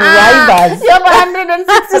 subscribers. You have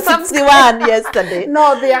 160 61 yesterday.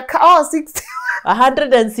 No, they are 60.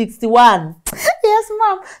 161. Yes,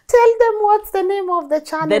 Mom. Tell them what's the name of the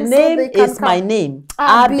channel. The name is my name,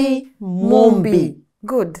 Abbi Mumbi.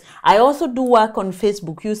 Good. I also do work on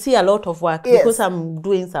Facebook. You see a lot of work because I'm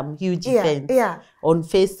doing some huge events on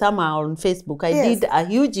Facebook. I did a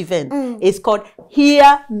huge event. It's called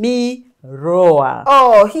Hear Me Roar.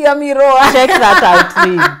 Oh, Hear Me Roar. Check that out,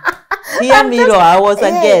 please. Hear Me Roar. I was a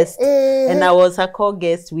guest. And I was a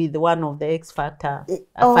co-guest with one of the X Factor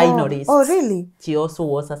finalists. Oh, really? She also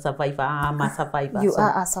was a survivor. I'm a survivor. You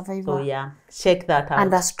are a survivor. So yeah, check that out.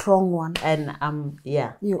 And a strong one. And I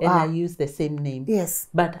use the same name. Yes.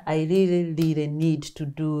 But I really need to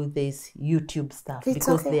do this YouTube stuff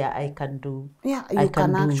because there I can do. Yeah, you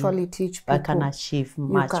can actually teach people. I can achieve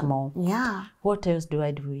much more. Yeah. What else do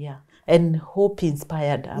I do? Yeah. And Hope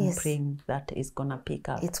Inspired, I'm praying that it's going to pick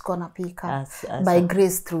up. It's going to pick up by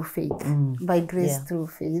grace through faith. By grace through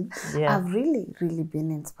faith. I've really been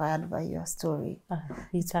inspired by your story.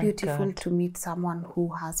 It's beautiful to meet someone who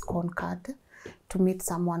has conquered, to meet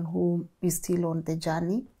someone who is still on the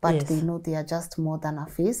journey, but they know they are just more than a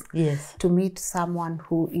phase. To meet someone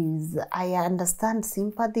who is, I understand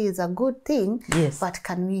sympathy is a good thing, but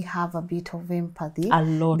can we have a bit of empathy? A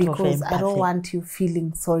lot of empathy. Because I don't want you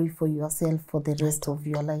feeling sorry for yourself for the rest of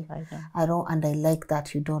your life. I don't, and I like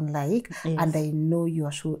that you don't like, and I know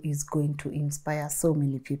your show is going to inspire so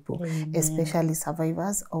many people, especially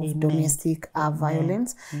survivors of domestic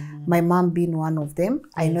violence. My mom being one of them,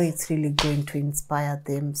 I know it's really going to inspire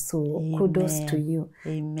them. So kudos to you.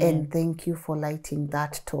 And thank you for lighting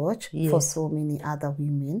that torch for so many other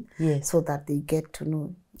women so that they get to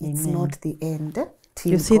know it's not the end.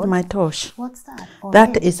 You see my torch? What's that? Oh,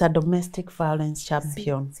 that is a domestic violence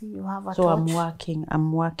champion. See, you have a so torch.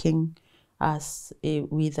 I'm working as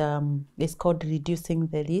with it's called reducing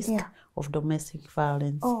the risk of domestic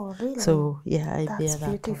violence. Oh, really? So yeah, I That's bear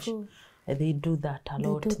that beautiful. torch. They do that a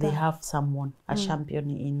lot. They have someone, a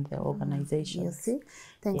champion in the organization. You see?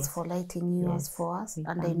 Thanks for lighting yours for us.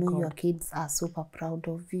 And I know your kids are super proud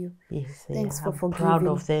of you. Thanks for forgiving. Proud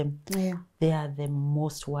of them. They are the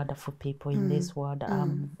most wonderful people in this world.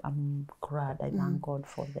 I'm glad. I thank God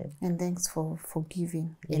for them. And thanks for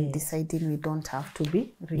forgiving and deciding we don't have to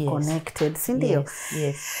be reconnected. Cindy.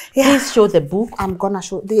 Please show the book. I'm going to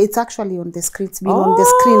show. It's actually on the screen. It's been on the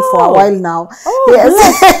screen for a while now.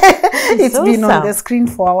 It's been on the screen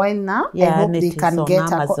for a while now. I hope they can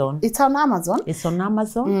get Amazon. It's on Amazon. It's on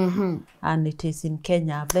Amazon. And it is in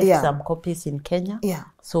Kenya. I've left some copies in Kenya.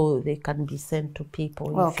 So they can be sent to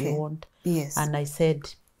people if you want. And I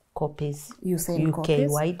said, copies. You send UK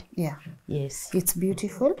copies? wide. Yeah. Yes. It's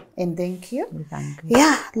beautiful, and thank you. Thank you.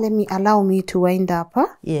 Yeah, allow me to wind up.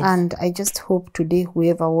 Yes. And I just hope today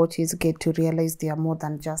whoever watches get to realize they are more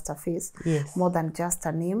than just a face, Yes. more than just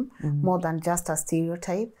a name, more than just a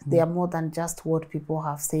stereotype. They are more than just what people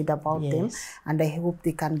have said about them. Yes. And I hope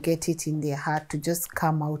they can get it in their heart to just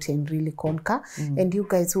come out and really conquer. And you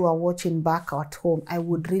guys who are watching back at home, I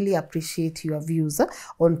would really appreciate your views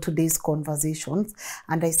on today's conversations.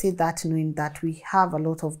 And I say that knowing that we have a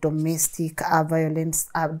lot of domestic violence,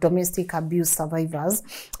 domestic abuse survivors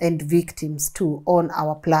and victims too on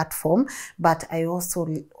our platform. But I also,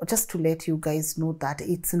 just to let you guys know that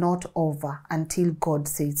it's not over until God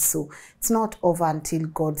says so. It's not over until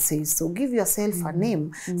God says so. Give yourself a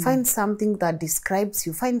name. Find something that describes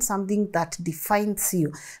you. Find something that defines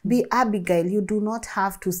you. Be Abigail. You do not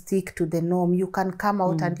have to stick to the norm. You can come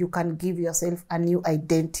out and you can give yourself a new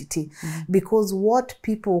identity, because what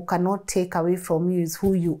people cannot take away from you is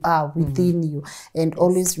who you are within you. And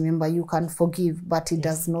always remember, you can forgive, but it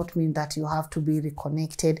does not mean that you have to be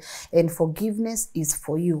reconnected. And forgiveness is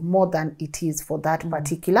for you more than it is for that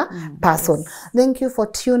particular person. Thank you for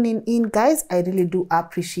tuning in, guys. I really do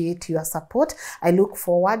appreciate your support. I look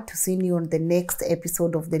forward to seeing you on the next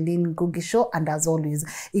episode of the Lynn Ngugi Show. And as always,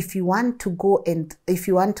 if you want to go and if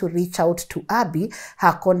you want to reach out to Abbi,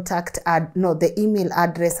 her the email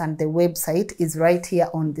address and the website is right here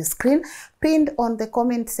on the screen. Pinned on the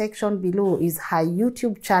comment section below is her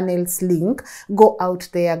YouTube channel's link. Go out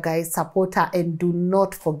there, guys, support her, and do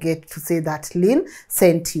not forget to say that Lynn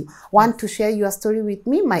sent you. Want to share your story with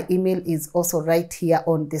me? My email is also right here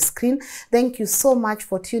on the screen. Thank you so much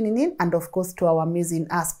for tuning in, and of course to our amazing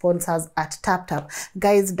sponsors at TapTap.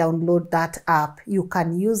 Guys, download that app. You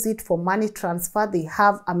can use it for money transfer. They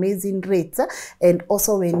have amazing rates, and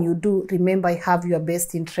also when you do, remember, I have your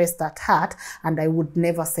best interest at heart, and I would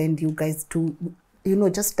never send you guys to,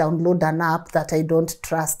 just download an app that I don't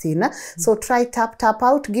trust in. So try TapTap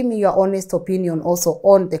out. Give me your honest opinion also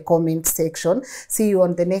on the comment section. See you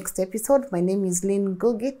on the next episode. My name is Lynn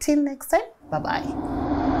Ngugi. Till next time. Bye-bye.